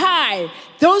to tie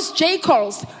those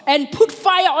jackals and put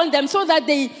fire on them so that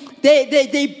they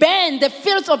burn the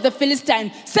fields of the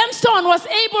Philistine. Samson was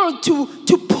able to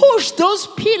push those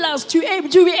pillars to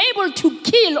be able to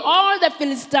kill all the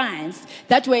Philistines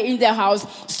that were in their house.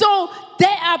 So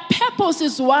there are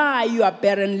purposes why you are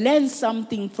barren. Learn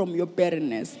something from your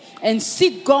barrenness and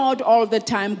seek God all the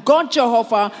time. God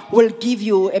Jehovah will give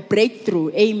you a breakthrough.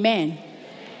 Amen.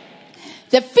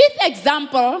 The fifth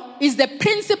example is the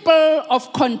principle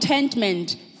of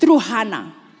contentment through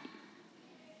Hannah.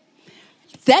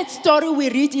 That story we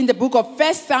read in the book of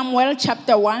 1 Samuel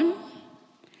chapter 1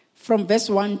 from verse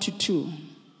 1 to 2.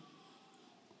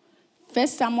 1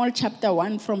 Samuel chapter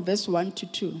 1 from verse 1 to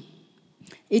 2.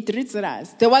 It reads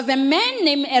as, there was a man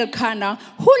named Elkanah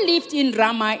who lived in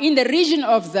Ramah in the region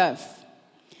of Zeph,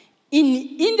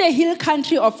 in the hill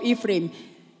country of Ephraim.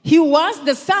 He was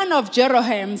the son of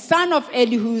Jeroham, son of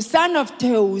Elihu, son of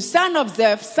Tehu, son of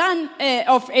Zeph, son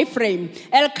of Ephraim.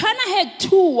 Elkanah had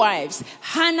two wives,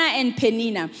 Hannah and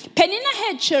Peninnah. Peninnah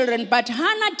had children, but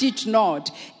Hannah did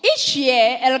not. Each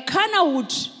year,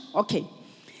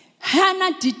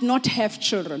 Hannah did not have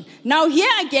children. Now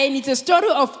here again, it's a story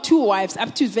of two wives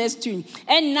up to verse 2.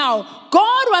 And now,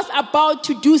 God was about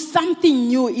to do something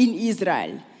new in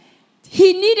Israel.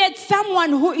 He needed someone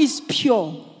who is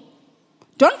pure.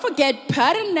 Don't forget,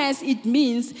 barrenness, it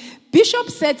means, Bishop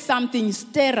said something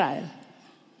sterile.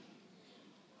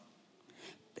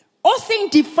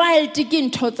 Osing defiled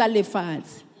tikin totally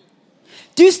fast.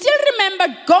 Do you still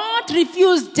remember God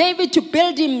refused David to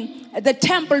build him the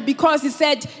temple because he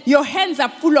said, your hands are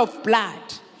full of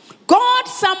blood? God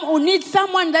needs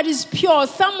someone that is pure,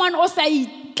 someone also.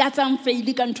 That's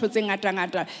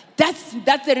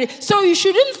so you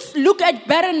shouldn't look at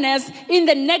barrenness in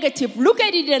the negative. Look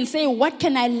at it and say, what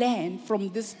can I learn from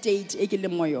this stage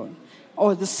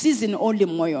or the season only?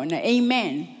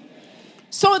 Amen.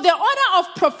 So the order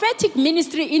of prophetic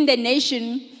ministry in the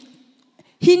nation,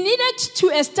 he needed to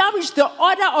establish the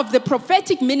order of the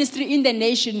prophetic ministry in the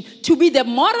nation to be the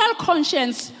moral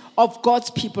conscience of God's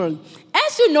people.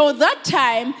 As you know, that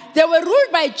time, they were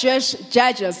ruled by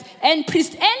judges, and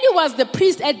Priest Eli was the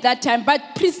priest at that time, but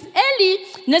Priest Eli,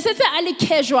 nesetse ali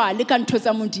casual, le kan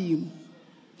thosa modimo.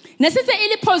 Nesetse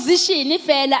ile position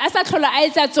fela asa tlhola a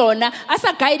etsa tsona,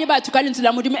 asa guide batho ka lentswe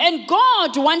la modimo, and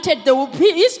God wanted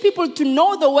his people to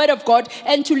know the word of God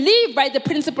and to live by the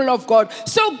principle of God.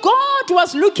 So God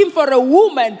was looking for a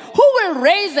woman who will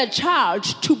raise a child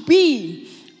to be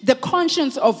the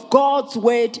conscience of God's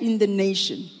word in the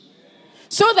nation,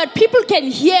 so that people can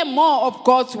hear more of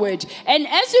God's word. And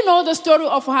as you know the story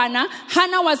of Hannah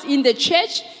was in the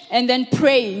church and then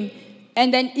praying.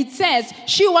 And then it says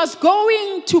she was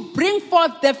going to bring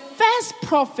forth the first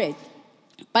prophet.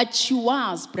 But she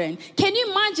was barren. Can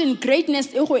you imagine greatness?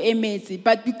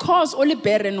 But because only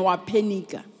barren wa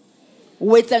penika.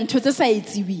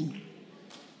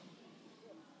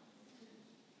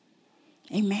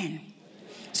 Amen.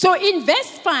 So in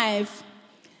verse 5,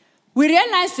 we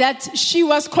realize that she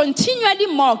was continually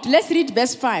mocked. Let's read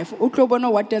verse 5.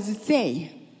 What does it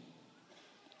say?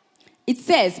 It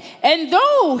says, and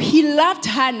though he loved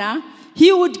Hannah,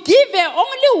 he would give her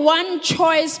only one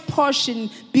choice portion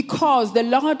because the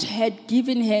Lord had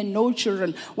given her no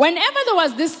children. Whenever there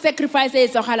was this sacrifice,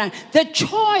 the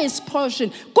choice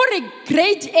portion,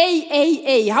 grade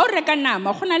A. How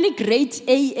grade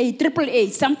A, triple A,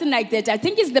 something like that. I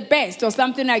think it's the best or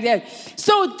something like that.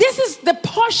 So this is the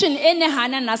portion in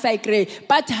Hannah nasa ikre,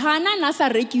 but Hannah nasa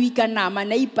rekiwika nama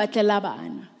na ipatlela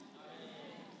bana.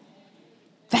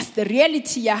 That's the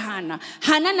reality of Hannah.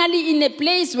 Hannah nali in a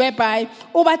place whereby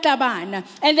obatabana.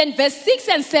 And then verse 6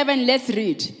 and 7, let's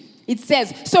read. It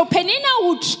says, so Peninnah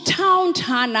would taunt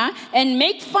Hannah and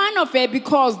make fun of her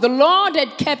because the Lord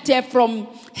had kept her from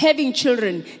having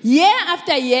children. Year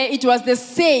after year, it was the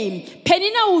same.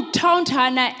 Peninnah would taunt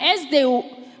Hannah as they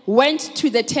went to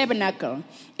the tabernacle.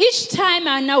 Each time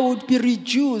Hannah would be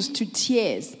reduced to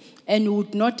tears and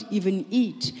would not even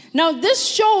eat. Now this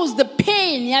shows the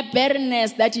pain,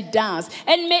 barrenness that it does.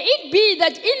 And may it be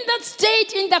that in that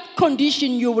state, in that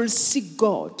condition, you will seek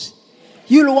God.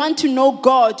 You'll want to know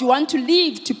God. You want to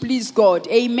live to please God.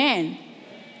 Amen.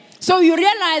 So you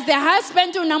realize the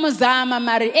husband unamuzama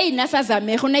mari, nasa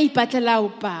zame, hona ipatela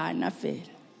upana fela.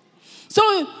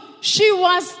 So she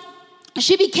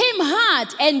became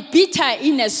hard and bitter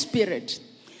in her spirit.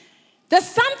 There's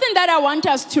something that I want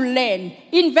us to learn.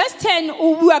 In verse 10,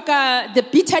 the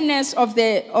bitterness of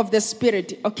the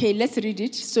spirit. Okay, let's read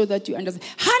it so that you understand.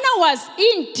 Hannah was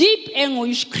in deep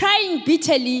anguish, crying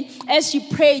bitterly as she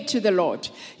prayed to the Lord.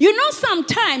 You know,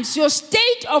 sometimes your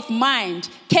state of mind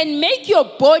can make your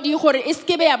body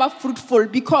fruitful,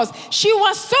 because she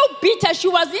was so bitter. She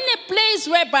was in a place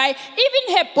whereby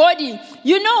even her body,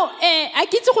 you know,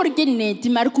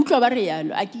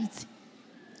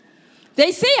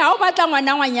 they say, how about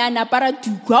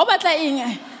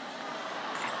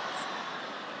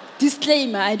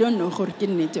disclaimer, I don't know.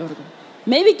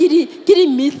 Maybe kiri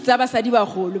myths, but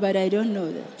I don't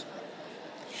know that.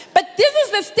 But this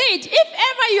is the state. If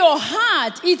ever your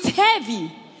heart is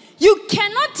heavy, you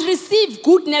cannot receive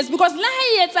goodness, because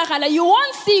you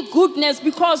won't see goodness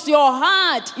because your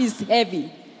heart is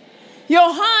heavy.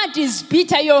 Your heart is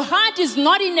bitter. Your heart is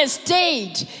not in a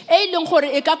state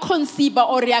conceive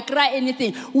or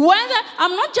anything. Whether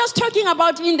I'm not just talking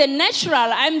about in the natural,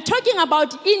 I'm talking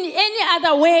about in any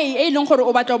other way.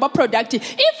 Productive.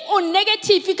 If on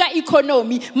negative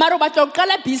economy,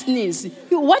 business,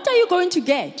 what are you going to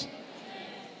get?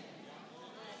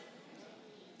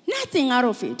 Nothing out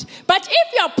of it. But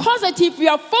if you are positive, you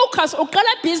are focused on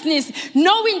business,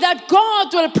 knowing that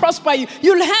God will prosper you.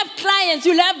 You'll have clients,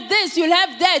 you'll have this, you'll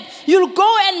have that. You'll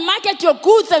go and market your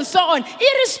goods and so on.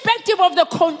 Irrespective of the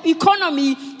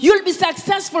economy, you'll be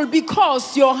successful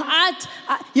because your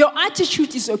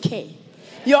attitude is okay.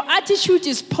 Your attitude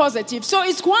is positive. So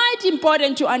it's quite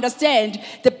important to understand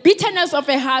the bitterness of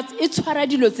a heart. It's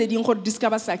to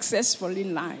discover successful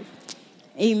in life.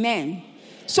 Amen.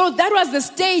 So that was the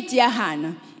state,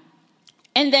 Hannah.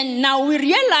 And then now we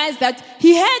realize that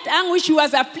he had anguish, he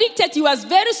was afflicted, he was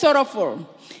very sorrowful.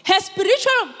 Her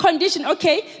spiritual condition,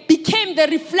 became the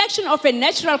reflection of a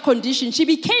natural condition. She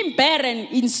became barren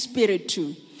in spirit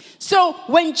too. So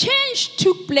when change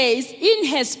took place in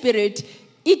her spirit,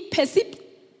 it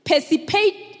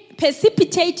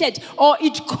precipitated or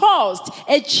it caused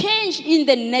a change in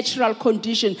the natural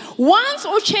condition. Once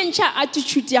you change your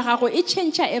attitude, it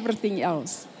changes everything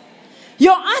else.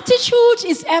 Your attitude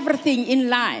is everything in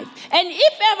life. And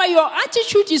if ever your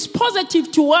attitude is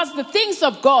positive towards the things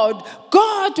of God,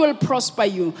 God will prosper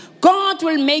you. God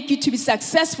will make you to be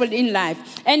successful in life.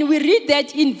 And we read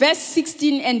that in verse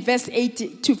 16 and verse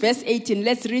 18 to verse 18.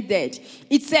 Let's read that.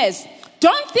 It says,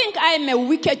 "Don't think I am a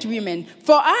wicked woman,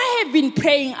 for I have been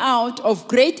praying out of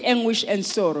great anguish and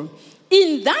sorrow."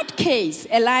 In that case,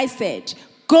 Eli said,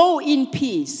 "Go in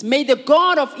peace. May the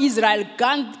God of Israel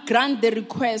grant the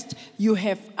request you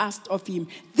have asked of him."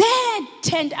 That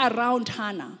turned around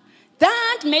Hannah.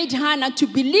 That made Hannah to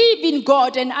believe in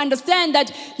God and understand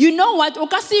that, you know what,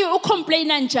 let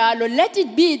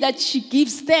it be that she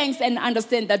gives thanks and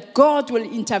understand that God will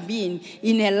intervene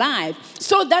in her life.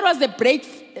 So that was the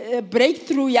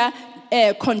breakthrough,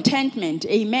 contentment.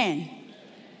 Amen.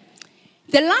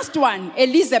 The last one,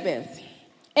 Elizabeth.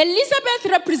 Elizabeth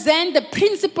represents the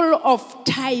principle of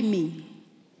timing.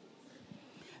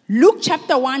 Luke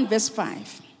chapter 1 verse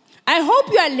 5. I hope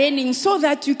you are learning so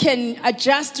that you can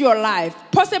adjust your life.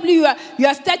 Possibly you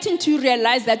are starting to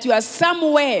realize that you are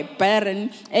somewhere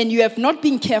barren and you have not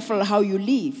been careful how you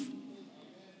live.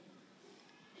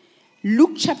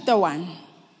 Luke chapter 1.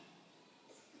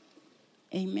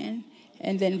 Amen.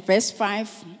 And then verse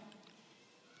 5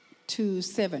 to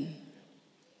 7.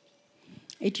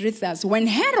 It reads as, "When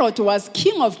Herod was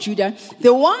king of Judah,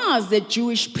 there was a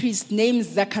Jewish priest named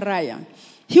Zechariah.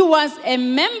 He was a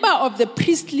member of the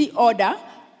priestly order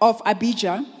of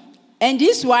Abijah, and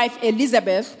his wife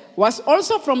Elizabeth was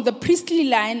also from the priestly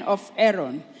line of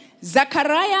Aaron.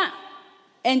 Zechariah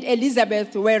and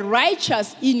Elizabeth were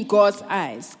righteous in God's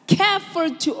eyes,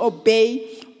 careful to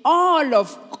obey all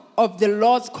of the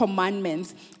Lord's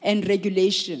commandments and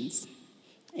regulations."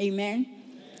 Amen.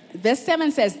 Verse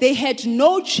 7 says, "They had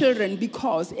no children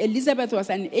because Elizabeth was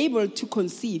unable to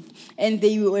conceive, and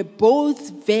they were both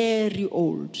very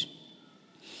old."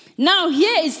 Now,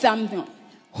 here is something.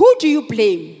 Who do you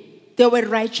blame? They were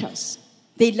righteous.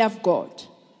 They loved God.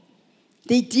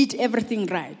 They did everything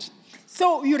right.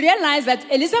 So you realize that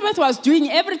Elizabeth was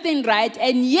doing everything right,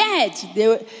 and yet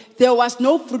there was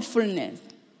no fruitfulness.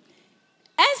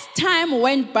 As time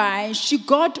went by, she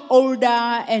got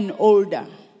older and older.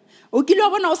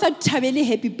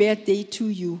 Happy birthday to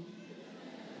you.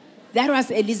 That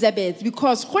was Elizabeth,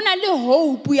 because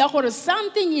hope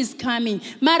something is coming.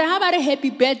 Mara happy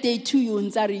birthday to you,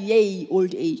 yay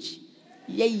old age.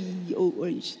 Yay old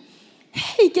age.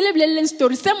 Hey,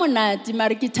 story.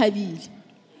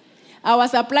 I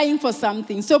was applying for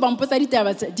something. So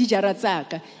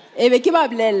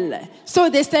so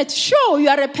they said, sure, you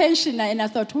are a pensioner. And I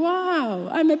thought, wow,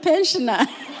 I'm a pensioner.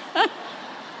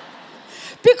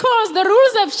 Because the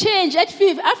rules have changed.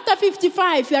 After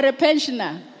 55, you are a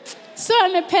pensioner. So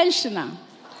I'm a pensioner.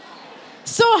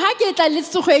 So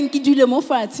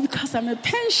because I'm a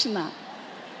pensioner.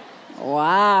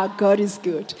 Wow, God is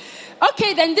good.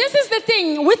 Okay, then this is the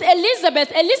thing with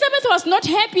Elizabeth. Elizabeth was not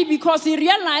happy because he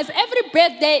realized every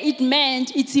birthday it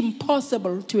meant it's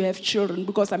impossible to have children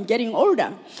because I'm getting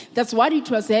older. That's what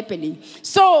it was happening.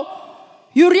 So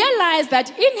you realize that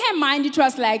in her mind it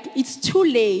was like, it's too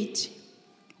late.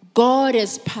 God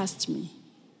has passed me.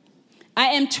 I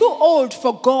am too old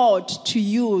for God to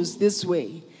use this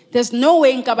way. There's no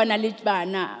way in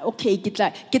Kabana, okay,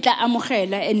 kitla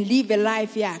amogela and live a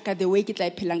life the way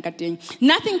kitla pilankating.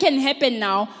 Nothing can happen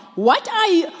now.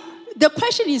 The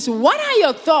question is, what are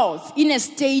your thoughts in a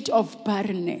state of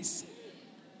barrenness?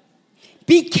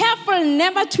 Be careful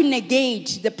never to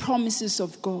negate the promises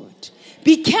of God.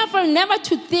 Be careful never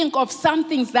to think of some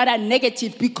things that are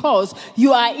negative because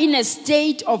you are in a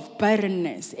state of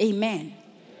barrenness. Amen.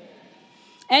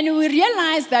 And we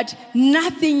realize that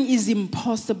nothing is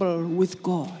impossible with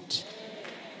God.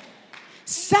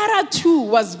 Sarah too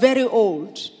was very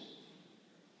old.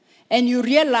 And you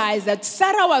realize that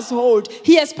Sarah was old.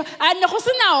 He has pregnant.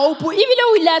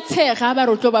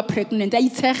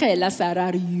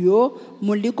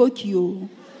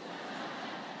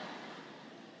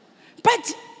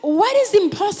 But what is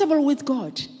impossible with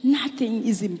God? Nothing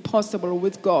is impossible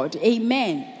with God.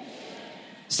 Amen.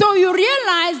 So you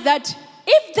realize that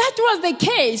if that was the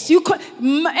case,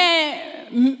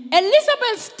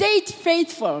 Elizabeth stayed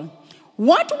faithful.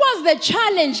 What was the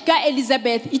challenge,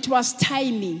 Elizabeth? It was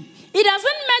timing. It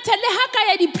doesn't matter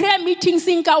the prayer meetings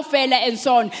in Kaufela and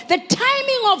so on. The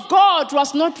timing of God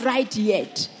was not right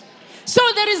yet. So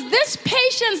there is this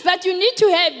patience that you need to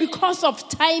have because of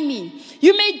timing.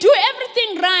 You may do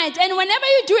everything right, and whenever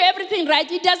you do everything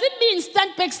right, it doesn't mean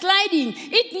start backsliding.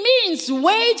 It means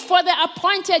wait for the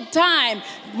appointed time.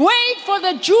 Wait for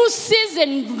the due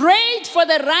season. Wait for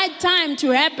the right time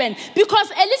to happen.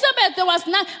 Because Elizabeth, there was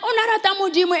not,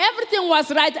 everything was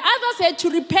right. Others had to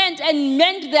repent and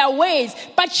mend their ways,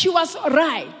 but she was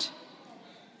right.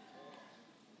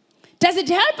 Does it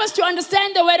help us to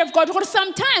understand the word of God? Or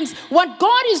sometimes what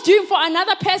God is doing for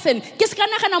another person, it's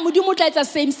the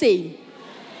same.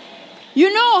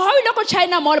 You know how you look at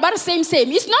China more about the same.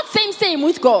 It's not same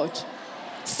with God.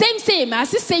 Same. I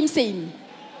say same.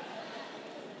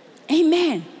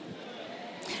 Amen.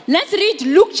 Let's read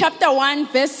Luke chapter 1,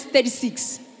 verse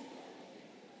 36.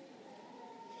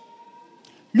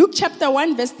 Luke chapter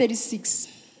 1, verse 36.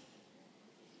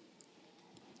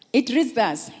 It reads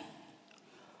thus.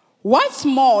 What's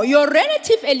more, your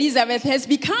relative Elizabeth has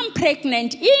become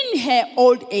pregnant in her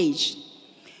old age.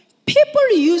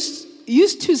 People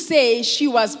used to say she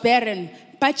was barren,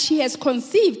 but she has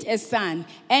conceived a son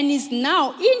and is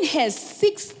now in her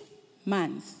 6th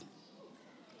month.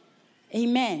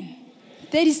 Amen.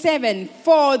 37.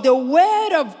 For the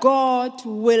word of God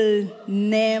will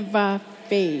never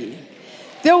fail.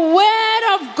 The word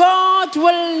of God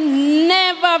will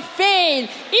never fail.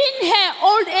 In her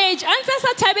old age,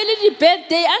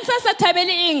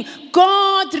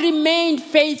 God remained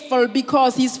faithful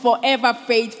because he's forever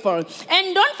faithful.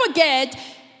 And don't forget,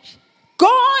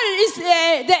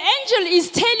 the angel is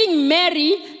telling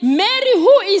Mary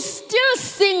who is still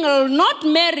single, not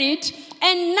married,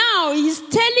 and now he's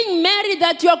telling Mary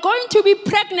that you're going to be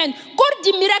pregnant. God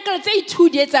the miracle say 2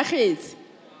 days ahead.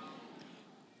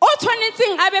 O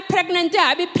tshwanetseng a be pregnant,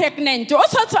 a be pregnant. O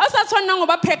sa tshwanang go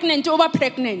ba pregnant.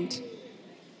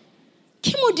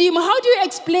 How do you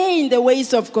explain the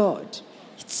ways of God?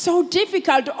 It's so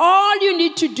difficult. All you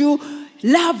need to do,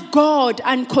 love God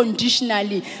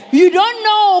unconditionally. You don't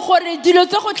know why di go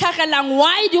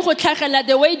tlhagelang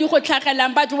the way di go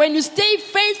tlhagelang, but when you stay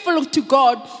faithful to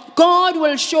God, God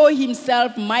will show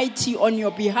himself mighty on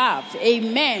your behalf.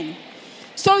 Amen.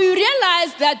 So you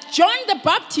realize that John the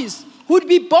Baptist would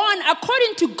be born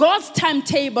according to God's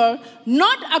timetable,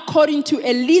 not according to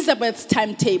Elizabeth's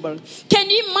timetable. Can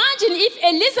you imagine if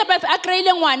Elizabeth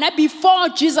akreile before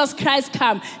Jesus Christ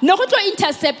come? No go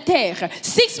intercept her.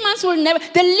 6 months will never.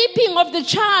 The leaping of the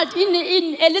child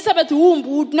in Elizabeth's womb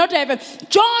would not have.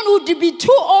 John would be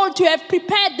too old to have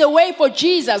prepared the way for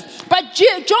Jesus. But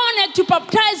John had to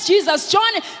baptize Jesus.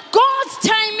 God's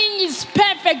timing is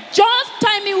perfect. John's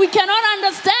timing we cannot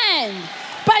understand.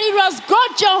 But it was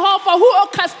God Jehovah who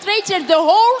orchestrated the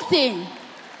whole thing.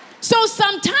 So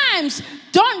sometimes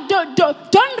don't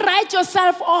write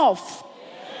yourself off.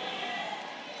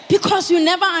 Because you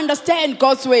never understand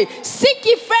God's way. Seek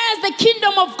ye first the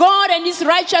kingdom of God and his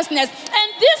righteousness,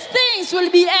 and these things will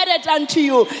be added unto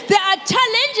you. There are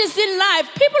challenges in life.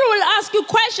 People will ask you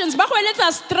questions, but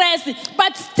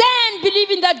stand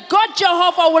believing that God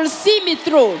Jehovah will see me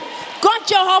through. God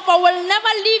Jehovah will never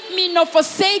leave me nor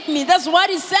forsake me. That's what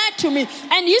he said to me.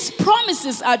 And his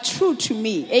promises are true to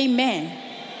me. Amen.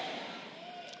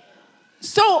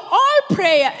 So all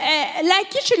prayer,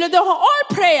 all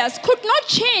prayers could not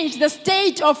change the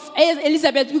state of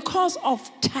Elizabeth because of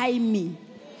timing.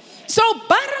 So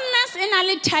barrenness in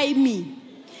ali timing.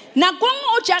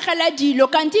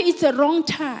 It's a wrong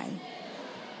time.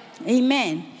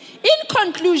 Amen. In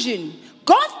conclusion,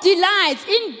 God delights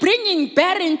in bringing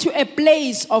barren to a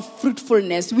place of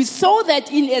fruitfulness. We saw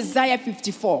that in Isaiah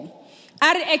 54.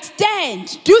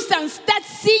 Extend, do some, start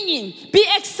singing, be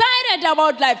excited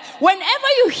about life. Whenever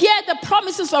you hear the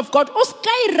promises of God,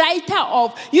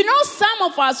 you know, some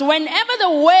of us, whenever the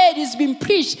word is being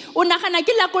preached,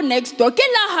 next door,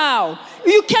 how?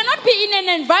 You cannot be in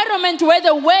an environment where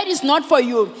the word is not for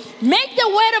you. Make the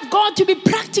word of God to be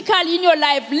practical in your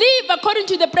life. Live according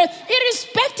to the prayer,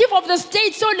 irrespective of the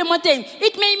state. So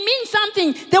it may mean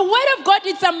something. The word of God,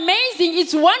 it's amazing.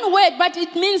 It's one word, but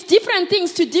it means different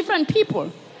things to different people.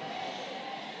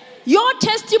 Your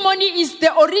testimony is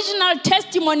the original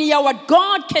testimony of what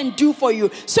God can do for you.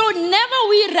 So never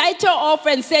we write her off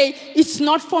and say, it's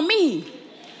not for me.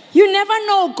 You never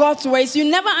know God's ways. You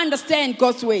never understand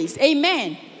God's ways.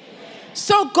 Amen.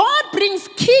 So God brings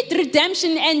key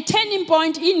redemption and turning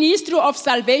point in history of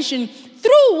salvation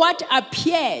through what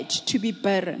appeared to be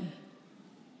barren.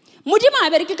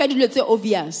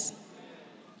 Obvious.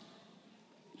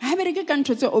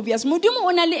 Obvious.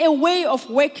 Only a way of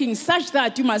working such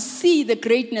that you must see the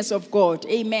greatness of God.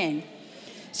 Amen.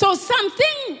 So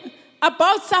something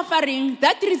about suffering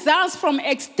that results from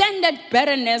extended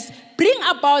barrenness bring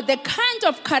about the kind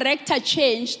of character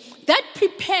change that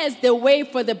prepares the way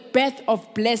for the birth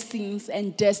of blessings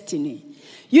and destiny.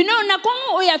 You know,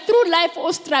 through life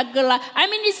or struggle. I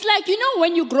mean, it's like, you know,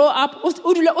 when you grow up,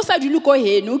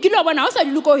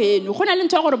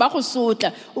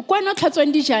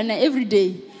 every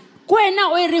day.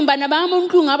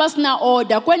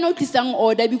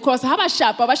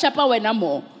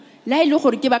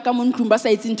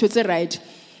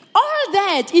 All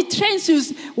that, it trains you.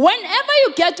 Whenever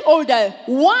you get older,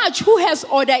 watch who has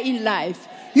order in life.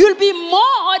 You'll be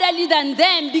more orderly than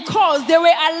them because they were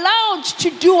allowed to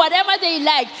do whatever they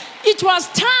like. It was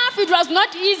tough, it was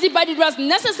not easy, but it was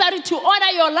necessary to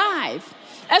order your life.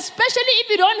 Especially if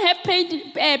you don't have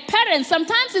parents.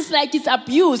 Sometimes it's like it's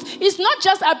abuse. It's not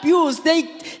just abuse. They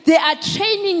are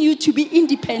training you to be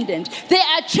independent. They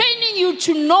are training you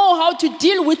to know how to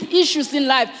deal with issues in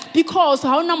life. Because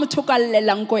how namutoka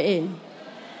lelango e.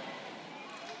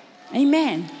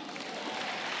 Amen.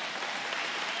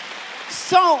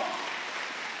 So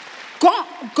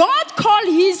God called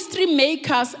history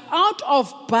makers out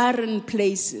of barren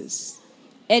places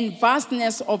and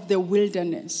vastness of the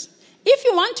wilderness. If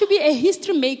you want to be a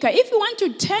history maker, if you want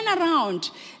to turn around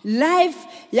life,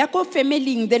 Yako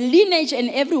family, the lineage and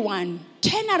everyone,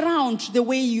 turn around the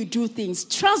way you do things.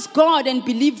 Trust God and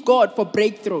believe God for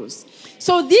breakthroughs.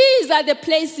 So these are the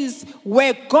places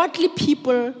where godly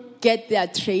people get their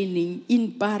training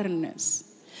in barrenness.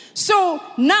 So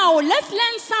now let's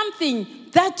learn something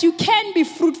that you can be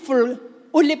fruitful,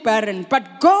 only barren,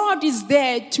 but God is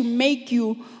there to make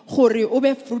you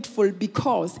fruitful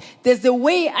because there's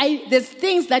there's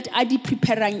things that are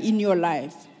preparing in your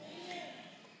life.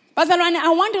 Bazalwane, I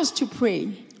want us to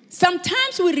pray.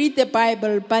 Sometimes we read the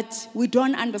Bible, but we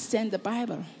don't understand the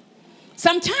Bible.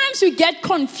 Sometimes we get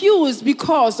confused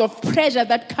because of pressure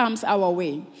that comes our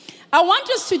way. I want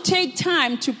us to take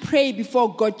time to pray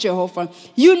before God Jehovah.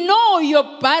 You know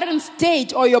your barren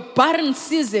state or your barren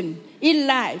season in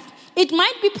life. It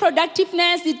might be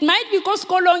productiveness, it might be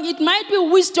koskolong, it might be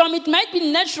wisdom, it might be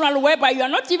natural whereby you are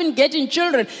not even getting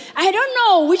children. I don't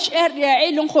know which area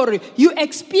you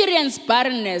experience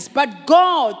barrenness, but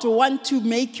God wants to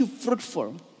make you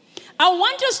fruitful. I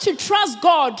want us to trust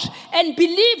God and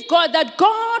believe God that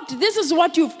God, this is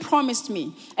what you've promised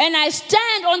me. And I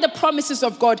stand on the promises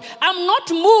of God. I'm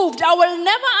not moved. I will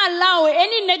never allow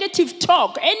any negative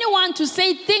talk, anyone to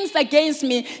say things against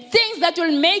me, things that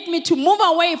will make me to move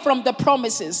away from the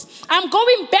promises. I'm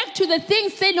going back to the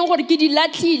things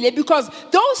because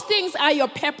those things are your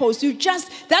purpose.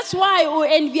 That's why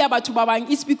envy about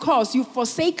Babang is because you've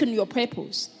forsaken your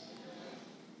purpose.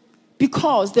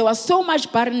 Because there was so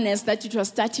much barrenness that it was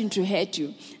starting to hurt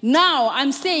you. Now,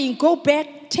 I'm saying go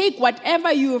back, take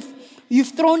whatever you've you've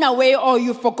thrown away or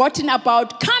you've forgotten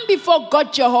about, come before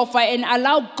God Jehovah and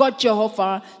allow God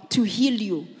Jehovah to heal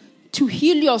you, to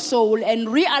heal your soul and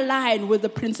realign with the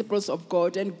principles of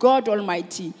God. And God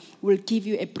Almighty will give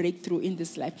you a breakthrough in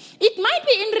this life. It might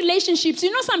be in relationships.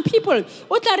 You know, some people,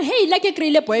 hey, like a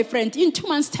great boyfriend, in 2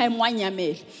 months' time, one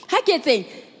yamel.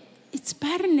 It's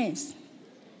barrenness.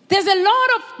 There's a lot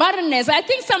of barrenness. I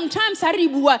think sometimes but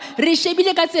there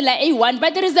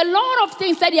is a lot of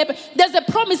things that happen. There's a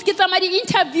promise, get somebody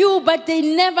interview, but they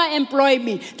never employ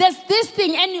me. There's this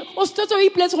thing, and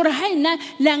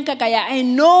I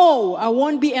know I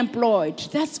won't be employed.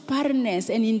 That's barrenness,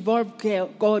 and involve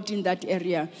God in that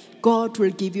area. God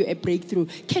will give you a breakthrough.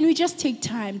 Can we just take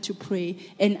time to pray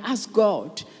and ask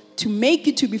God to make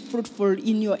you to be fruitful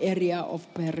in your area of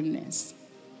barrenness?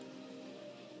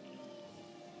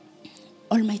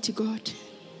 Almighty God,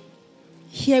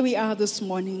 here we are this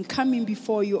morning, coming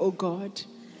before you, O God,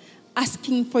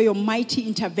 asking for your mighty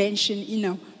intervention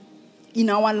in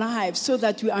our lives so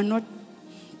that we are not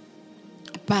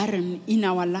barren in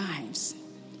our lives.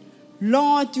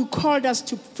 Lord, you called us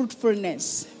to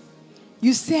fruitfulness.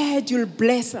 You said you'll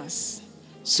bless us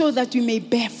so that we may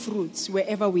bear fruits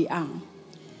wherever we are.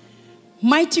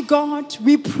 Mighty God,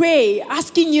 we pray,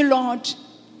 asking you, Lord,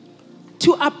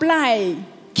 to apply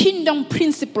kingdom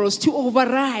principles to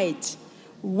override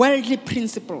worldly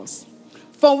principles.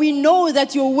 For we know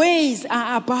that your ways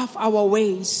are above our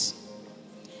ways,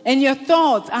 and your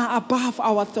thoughts are above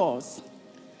our thoughts.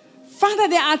 Father,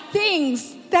 there are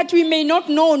things that we may not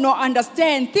know nor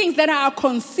understand, things that are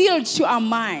concealed to our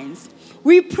minds.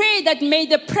 We pray that may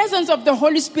the presence of the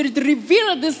Holy Spirit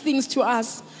reveal these things to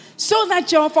us, so that,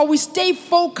 Jehovah, we stay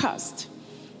focused.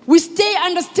 We stay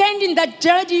understanding that,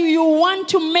 Daddy, you want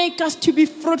to make us to be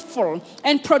fruitful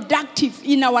and productive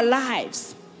in our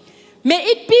lives. May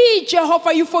it be,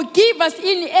 Jehovah, you forgive us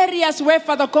in areas where,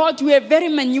 Father God, we are very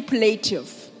manipulative.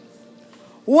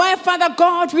 Where, Father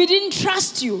God, we didn't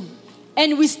trust you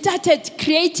and we started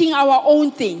creating our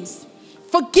own things.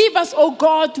 Forgive us, oh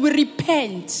God, we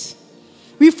repent.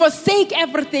 We forsake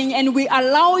everything and we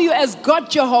allow you as God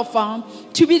Jehovah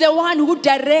to be the one who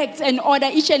directs and order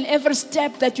each and every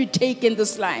step that we take in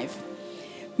this life.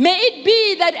 May it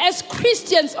be that as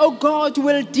Christians, oh God,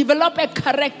 will develop a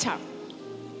character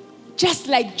just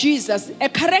like Jesus, a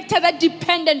character that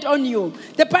dependent on you.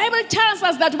 The Bible tells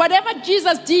us that whatever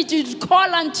Jesus did, he would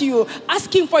call unto you,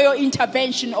 asking for your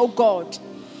intervention, oh God,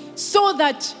 so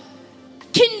that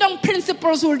kingdom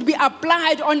principles will be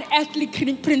applied on earthly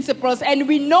principles, and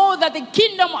we know that the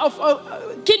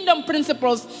kingdom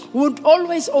principles would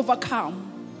always overcome.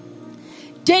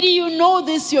 Daddy, you know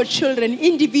this, your children,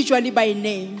 individually by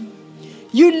name.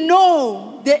 You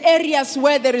know the areas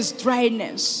where there is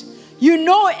dryness. You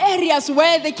know areas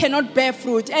where they cannot bear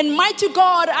fruit. And mighty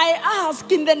God, I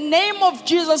ask in the name of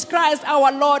Jesus Christ,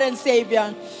 our Lord and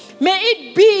Savior, may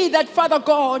it be that, Father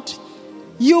God,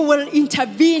 you will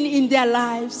intervene in their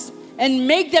lives and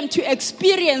make them to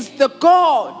experience the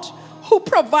God who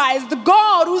provides, the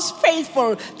God who's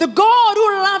faithful, the God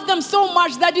who loved them so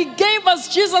much that he gave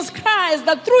us Jesus Christ,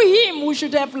 that through him we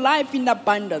should have life in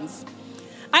abundance.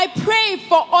 I pray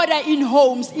for order in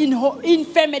homes, in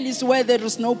families where there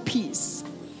is no peace.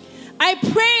 I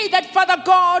pray that, Father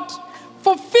God,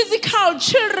 for physical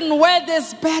children where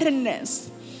there's barrenness.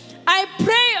 I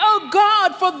pray, oh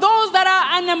God, for those that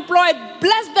are unemployed,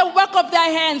 bless the work of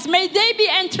their hands. May they be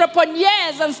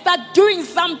entrepreneurs and start doing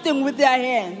something with their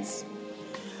hands.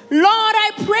 Lord,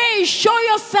 I pray, show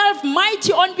yourself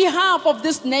mighty on behalf of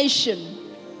this nation.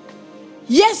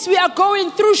 Yes, we are going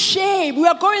through shame. We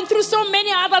are going through so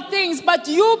many other things, but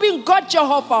you being God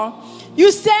Jehovah,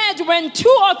 you said when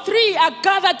 2 or 3 are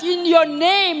gathered in your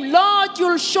name, Lord,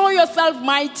 you'll show yourself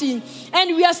mighty.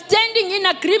 And we are standing in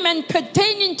agreement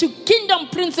pertaining to kingdom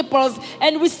principles.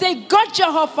 And we say, God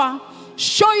Jehovah,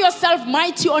 show yourself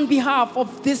mighty on behalf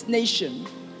of this nation.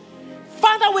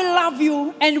 Father, we love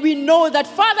you and we know that,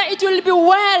 Father, it will be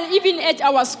well even at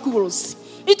our schools.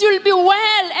 It will be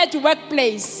well at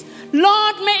workplace.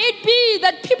 Lord, may it be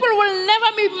that people will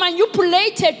never be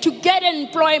manipulated to get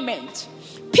employment.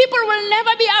 People will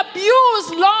never be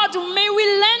abused, Lord. May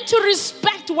we learn to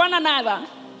respect one another.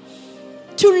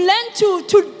 To learn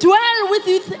to dwell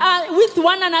with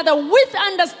one another, with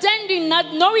understanding,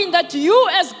 not knowing that you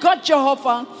as God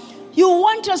Jehovah, you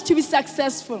want us to be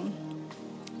successful.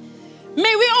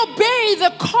 May we obey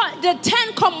the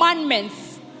 10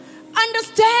 commandments.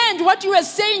 Understand what you were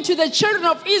saying to the children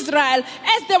of Israel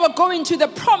as they were going to the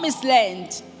promised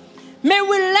land. May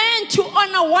we learn to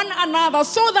honor one another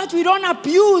so that we don't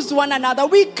abuse one another.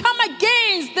 We come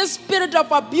against the spirit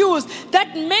of abuse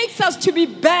that makes us to be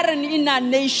barren in our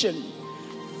nation.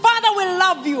 Father, we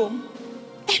love you.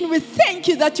 And we thank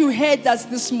you that you heard us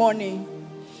this morning.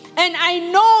 And I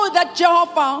know that,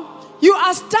 Jehovah, you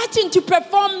are starting to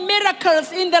perform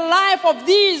miracles in the life of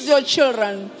these, your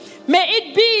children. May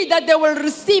it be that they will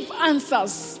receive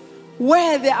answers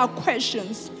where there are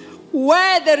questions,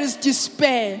 where there is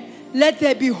despair. Let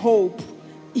there be hope.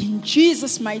 In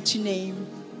Jesus' mighty name.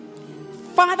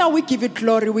 Father, we give you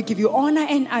glory, we give you honor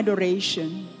and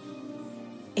adoration.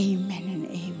 Amen and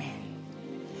amen.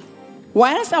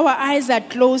 Whilst our eyes are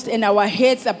closed and our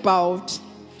heads are bowed,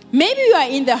 maybe you are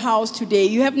in the house today.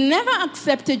 You have never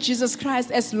accepted Jesus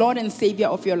Christ as Lord and Savior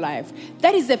of your life.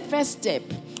 That is the first step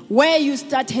where you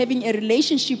start having a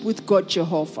relationship with God,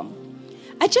 Jehovah.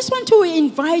 I just want to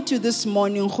invite you this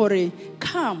morning, Hore,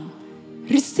 come.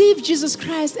 Receive Jesus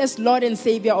Christ as Lord and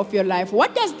Savior of your life.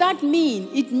 What does that mean?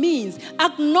 It means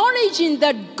acknowledging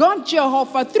that God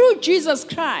Jehovah, through Jesus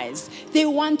Christ, they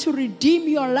want to redeem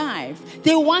your life.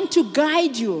 They want to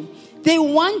guide you. They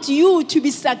want you to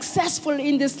be successful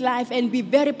in this life and be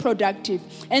very productive.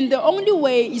 And the only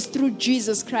way is through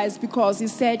Jesus Christ, because he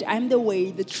said, I'm the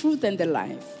way, the truth, and the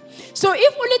life. So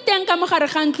if o le teng ka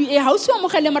mogare ga ntlo e ha o se o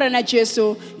mogele morena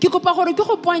Jesu, ke kopa gore ke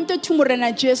go pointe to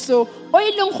morena Jesu o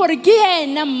ileng gore ke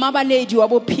ena mmabaledi wa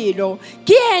bophelo,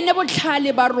 ke ene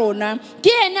botlhale ba rona,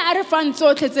 ke ene a re fang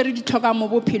tsotlhe tse re di tlhokang mo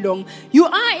bophelong. You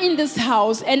are in this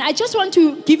house, and I just want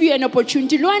to give you an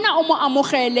opportunity. Le wena o mo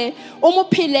amogele, o mo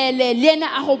phelele, le ena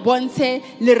a go bontshe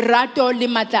lerato le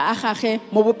matla a gage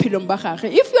mo bophelong ba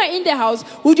gage. If you are in the house,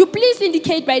 would you please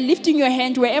indicate by lifting your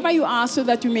hand wherever you are so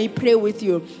that we may pray with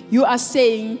you? You are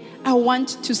saying, I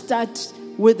want to start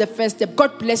with the first step.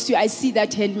 God bless you. I see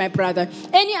that hand, my brother.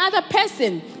 Any other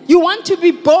person, you want to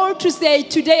be bold to say,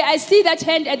 today I see that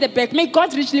hand at the back. May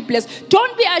God richly bless.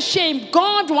 Don't be ashamed.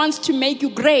 God wants to make you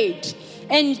great.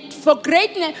 And for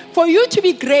greatness, for you to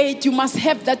be great, you must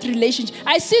have that relationship.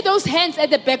 I see those hands at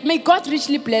the back. May God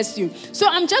richly bless you. So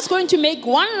I'm just going to make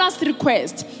one last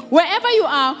request. Wherever you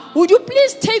are, would you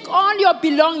please take all your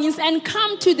belongings and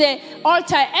come to the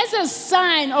altar as a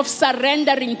sign of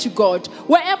surrendering to God.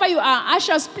 Wherever you are,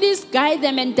 ushers, please guide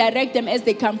them and direct them as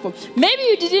they come from. Maybe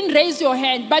you didn't raise your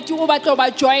hand, but you over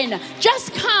join.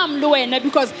 Just come, Luena,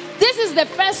 because this is the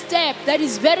first step that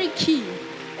is very key.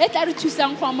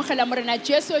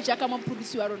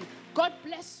 God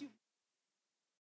bless you.